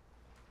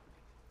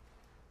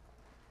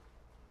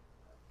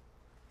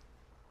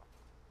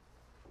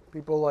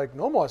 People are like,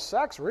 no more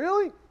sex,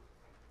 really?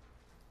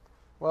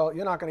 Well,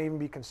 you're not going to even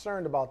be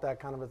concerned about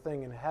that kind of a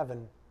thing in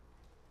heaven.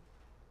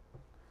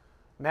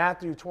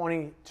 Matthew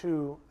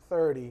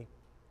 22:30.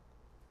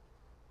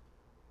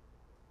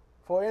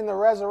 For in the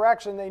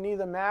resurrection they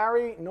neither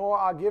marry nor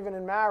are given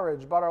in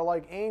marriage, but are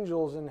like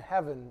angels in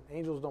heaven.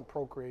 Angels don't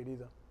procreate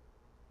either.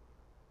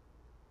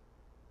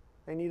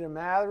 They neither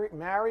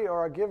marry or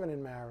are given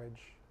in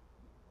marriage.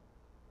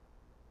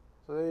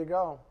 So there you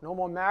go. No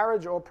more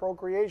marriage or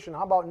procreation.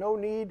 How about no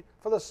need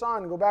for the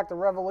son? Go back to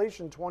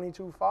Revelation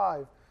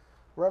 22:5.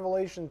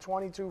 Revelation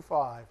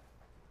 22:5.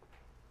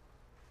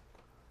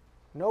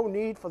 No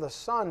need for the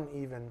son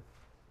even.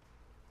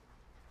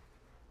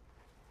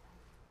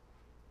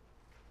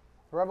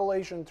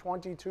 Revelation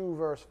 22,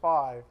 verse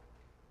 5.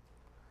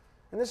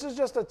 And this is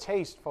just a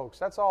taste, folks.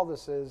 That's all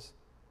this is.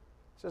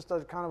 It's just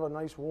a kind of a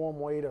nice warm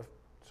way to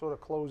sort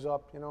of close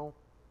up, you know.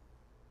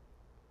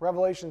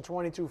 Revelation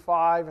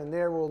 22:5, and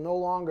there will no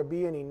longer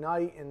be any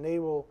night, and they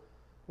will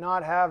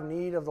not have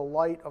need of the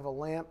light of a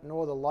lamp,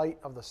 nor the light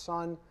of the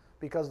sun,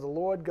 because the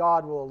Lord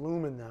God will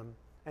illumine them,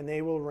 and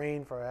they will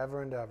reign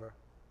forever and ever.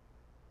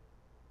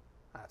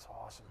 That's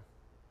awesome.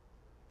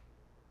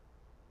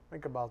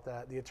 Think about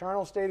that. The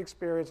eternal state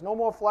experience. No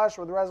more flesh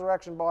with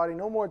resurrection body.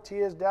 No more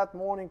tears, death,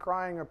 mourning,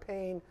 crying, or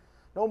pain.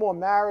 No more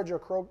marriage or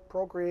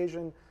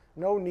procreation.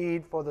 No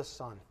need for the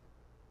Son.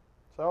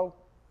 So,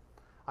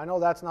 I know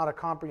that's not a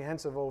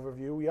comprehensive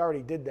overview. We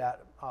already did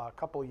that a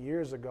couple of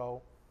years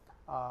ago.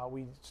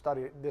 We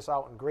studied this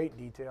out in great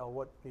detail,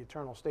 what the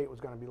eternal state was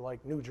going to be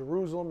like. New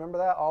Jerusalem, remember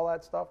that? All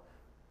that stuff.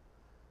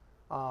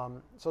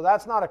 So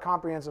that's not a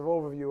comprehensive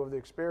overview of the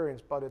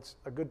experience, but it's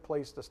a good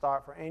place to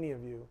start for any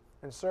of you,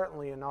 and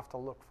certainly enough to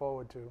look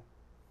forward to.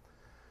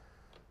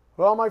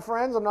 Well, my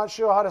friends, I'm not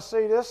sure how to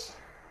say this.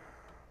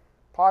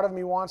 Part of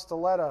me wants to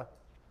let a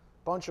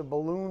bunch of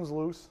balloons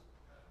loose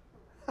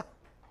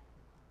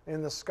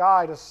in the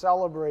sky to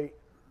celebrate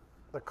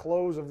the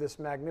close of this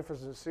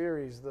magnificent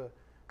series, the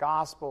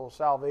gospel,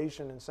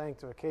 salvation, and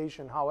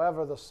sanctification.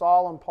 However, the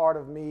solemn part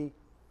of me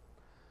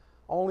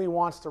only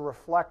wants to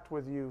reflect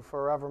with you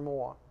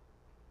forevermore,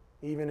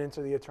 even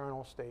into the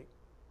eternal state.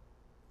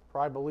 For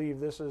I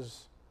believe this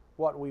is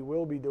what we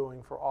will be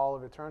doing for all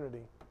of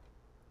eternity.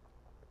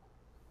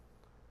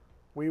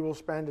 We will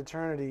spend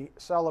eternity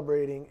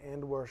celebrating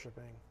and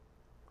worshiping.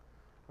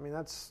 I mean,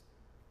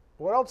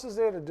 what else is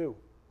there to do?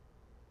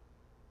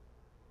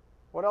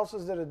 What else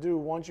is there to do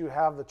once you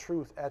have the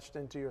truth etched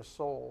into your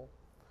soul?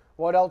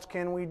 What else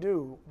can we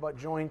do but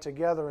join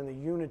together in the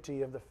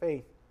unity of the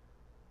faith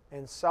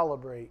and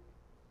celebrate?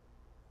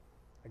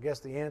 I guess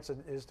the answer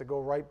is to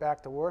go right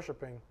back to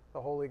worshiping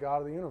the holy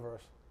God of the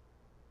universe.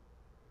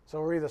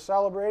 So we're either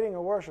celebrating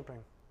or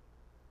worshiping.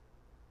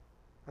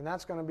 And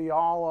that's going to be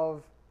all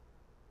of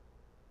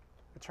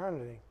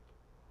eternity.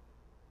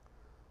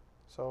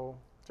 So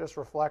just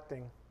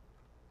reflecting,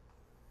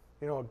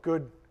 a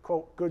good,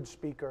 quote, good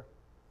speaker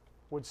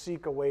would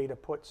seek a way to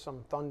put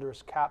some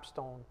thunderous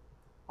capstone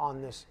on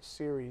this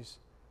series.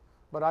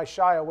 But I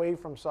shy away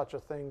from such a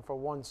thing for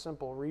one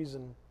simple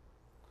reason.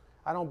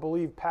 I don't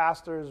believe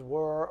pastors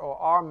were or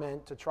are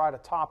meant to try to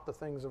top the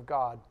things of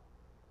God.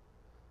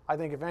 I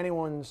think if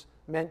anyone's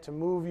meant to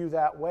move you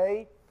that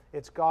way,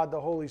 it's God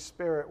the Holy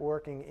Spirit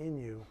working in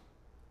you.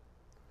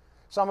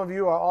 Some of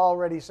you are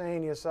already saying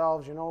to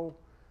yourselves,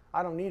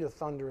 I don't need a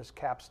thunderous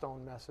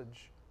capstone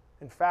message.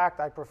 In fact,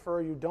 I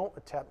prefer you don't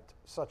attempt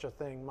such a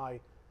thing, my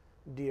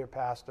dear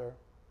pastor.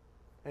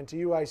 And to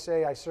you I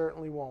say, I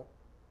certainly won't.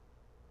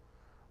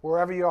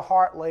 Wherever your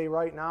heart lay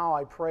right now,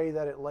 I pray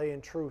that it lay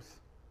in truth.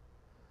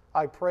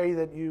 I pray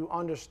that you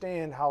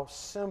understand how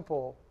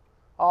simple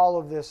all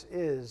of this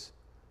is,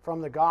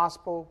 from the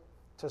gospel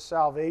to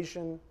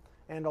salvation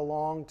and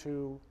along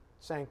to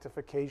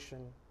sanctification.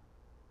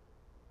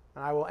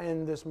 And I will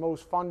end this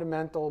most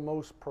fundamental,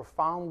 most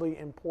profoundly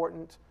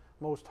important,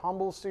 most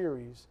humble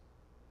series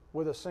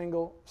with a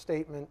single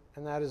statement,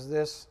 and that is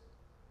this,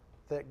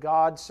 that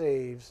God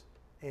saves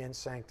and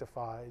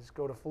sanctifies.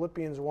 Go to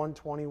Philippians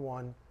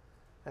 1:21,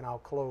 and I'll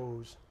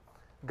close.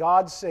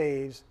 God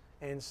saves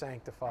and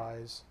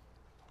sanctifies.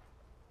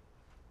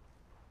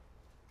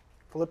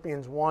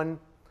 Philippians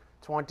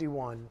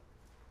 1:21.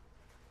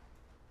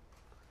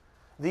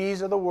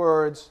 These are the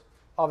words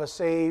of a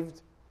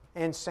saved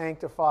and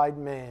sanctified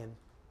man.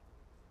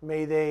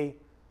 May they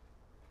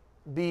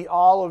be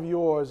all of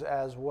yours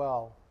as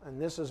well.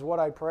 And this is what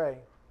I pray.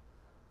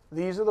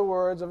 These are the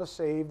words of a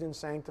saved and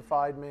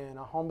sanctified man,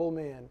 a humble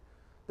man,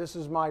 This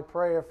is my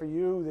prayer for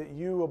you, that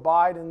you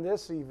abide in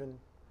this even.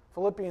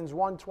 Philippians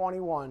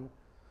 1:21.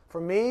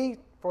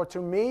 For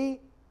to me,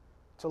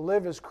 to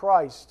live is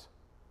Christ,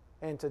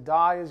 and to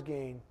die is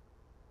gain.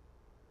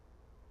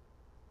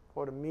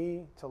 For to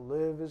me, to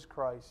live is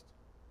Christ,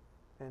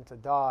 and to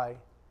die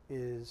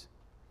is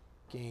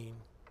gain.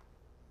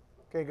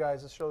 Okay,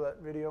 guys, let's show that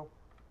video.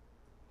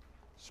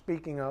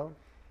 Speaking of.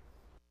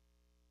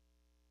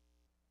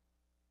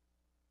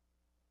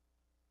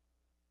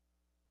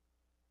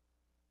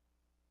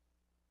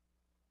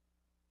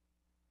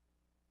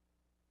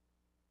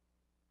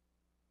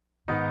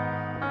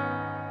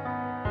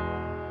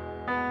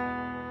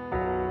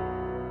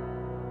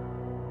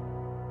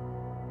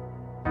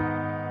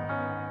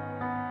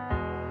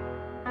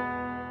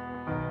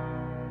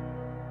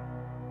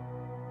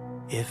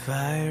 If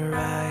I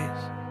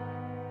rise,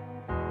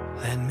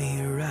 let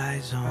me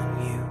rise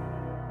on you,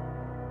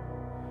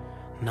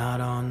 not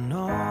on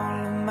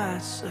all of my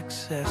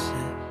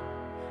successes,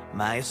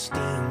 my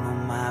esteem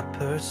or my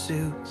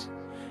pursuits.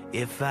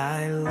 If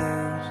I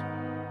lose,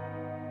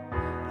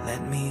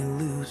 let me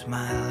lose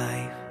my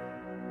life.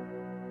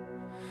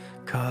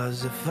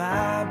 'Cause if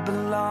I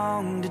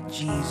belong to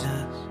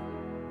Jesus,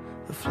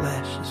 the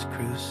flesh is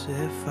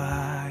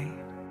crucified.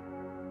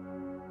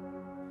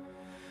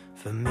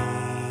 For me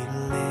to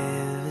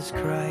live is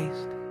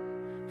Christ.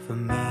 For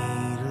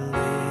me to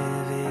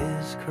live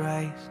is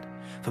Christ.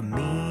 For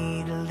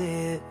me to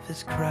live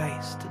is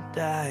Christ. To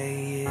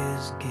die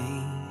is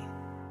gain.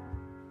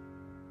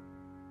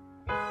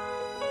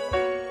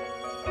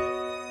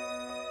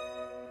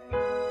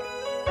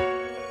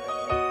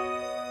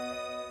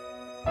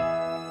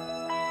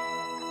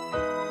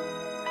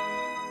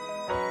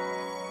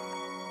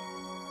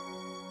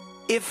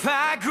 If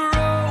I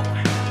grow,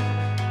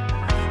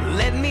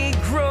 let me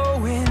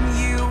grow in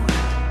you.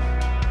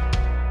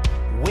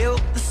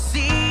 Wilt the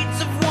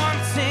seeds of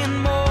wanting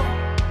more,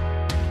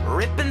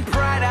 ripping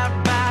pride out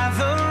by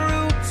the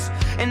roots.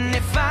 And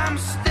if I'm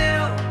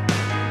still,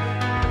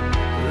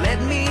 let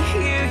me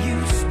hear you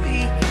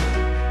speak.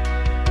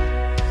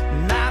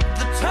 Not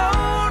the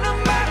tone of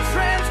my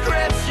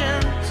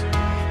transgressions,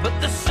 but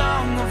the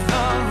song of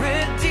the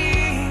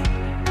redeemed.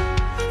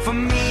 For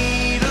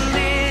me to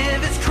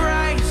live is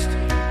Christ.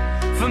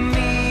 For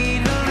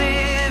me to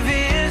live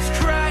is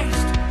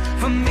Christ.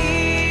 For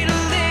me to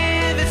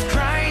live is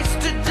Christ.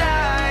 To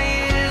die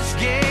is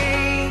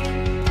gain.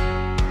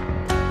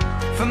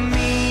 For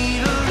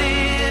me to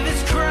live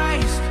is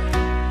Christ.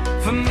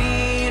 For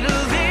me to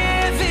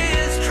live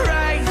is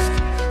Christ.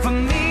 For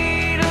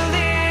me to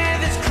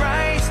live is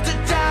Christ. To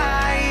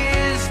die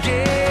is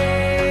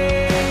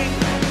gain.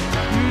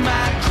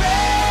 My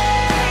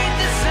great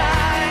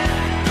desire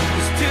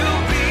is to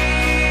be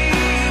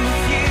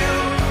with you.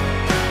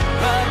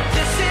 But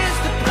this is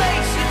the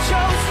place you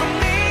chose for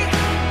me.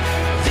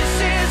 This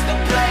is the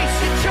place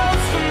you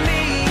chose for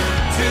me.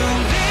 To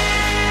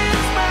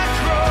lift my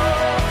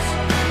cross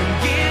and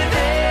give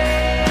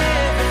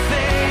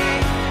everything.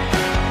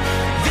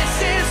 This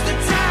is the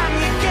time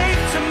you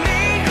gave to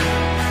me.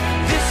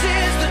 This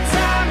is the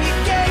time you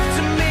gave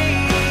to me.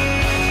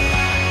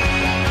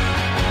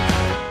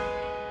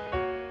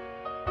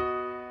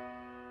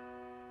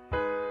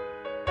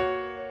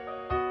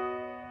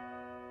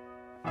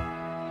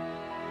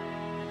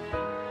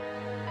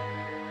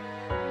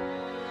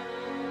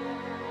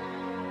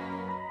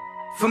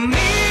 For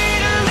me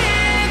to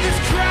live is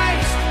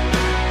Christ.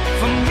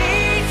 For me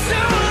to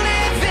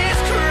live is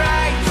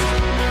Christ.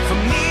 For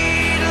me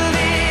to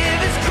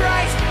live is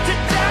Christ. To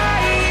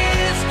die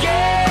is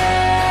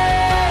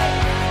gain.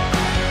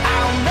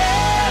 I'll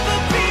never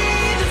be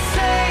the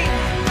same.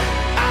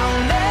 I'll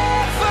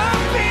never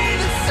be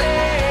the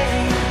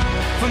same.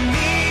 For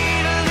me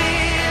to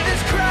live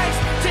is Christ.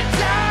 To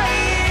die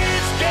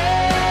is gain.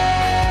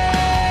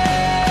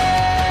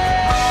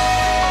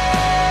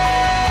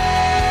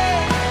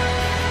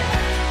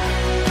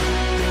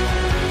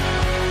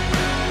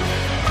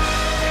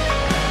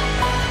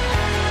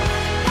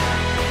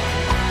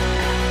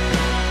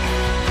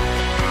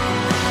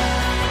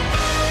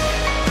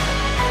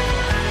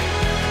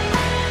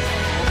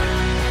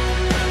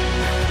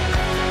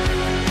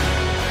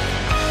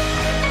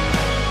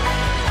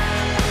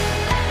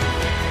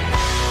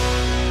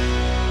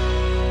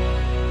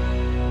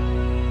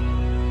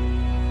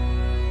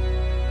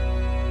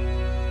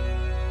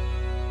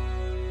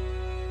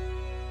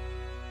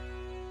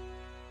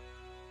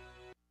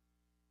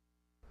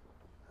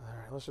 All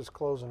right, let's just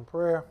close in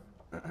prayer.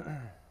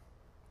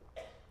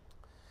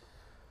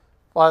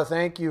 Father,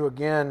 thank you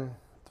again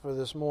for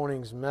this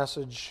morning's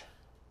message,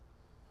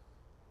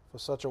 for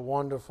such a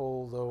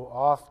wonderful, though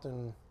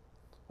often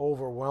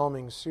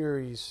overwhelming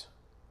series,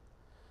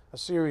 a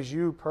series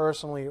you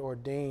personally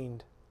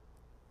ordained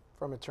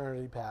from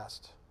eternity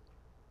past,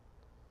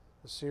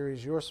 a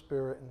series your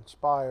Spirit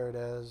inspired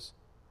as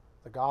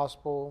the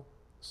gospel,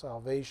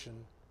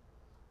 salvation,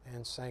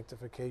 and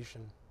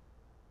sanctification.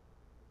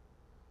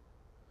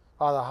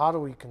 Father, how do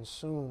we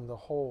consume the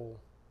whole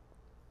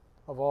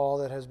of all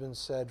that has been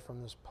said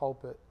from this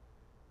pulpit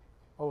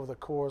over the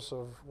course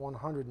of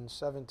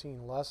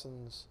 117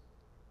 lessons.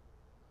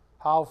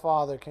 How,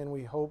 Father, can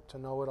we hope to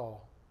know it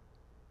all?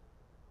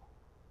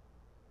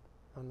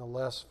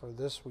 Nonetheless, for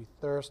this we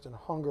thirst and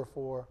hunger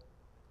for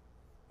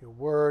your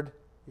word,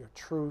 your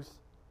truth,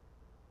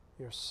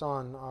 your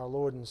Son, our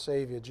Lord and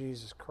Savior,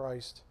 Jesus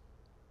Christ.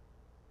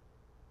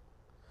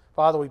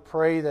 Father, we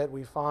pray that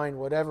we find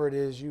whatever it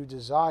is you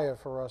desire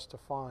for us to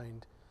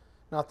find,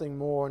 nothing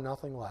more,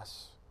 nothing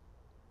less.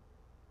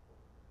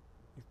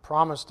 You've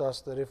promised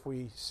us that if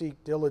we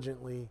seek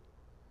diligently,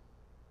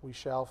 we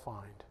shall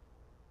find.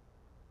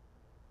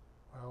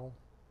 Well,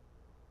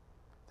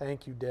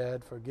 thank you,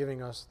 Dad, for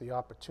giving us the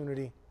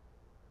opportunity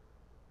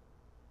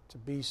to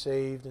be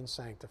saved and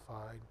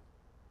sanctified,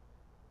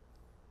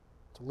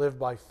 to live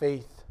by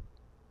faith,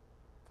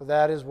 for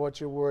that is what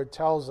your word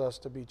tells us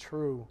to be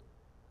true.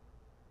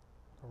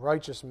 A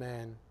righteous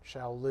man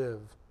shall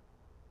live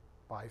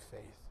by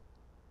faith.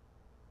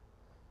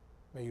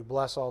 May you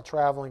bless all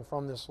traveling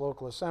from this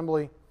local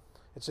assembly.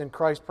 It's in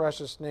Christ's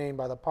precious name,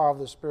 by the power of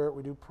the Spirit,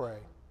 we do pray.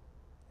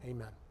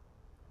 Amen.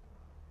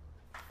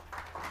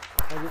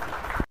 Thank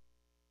you.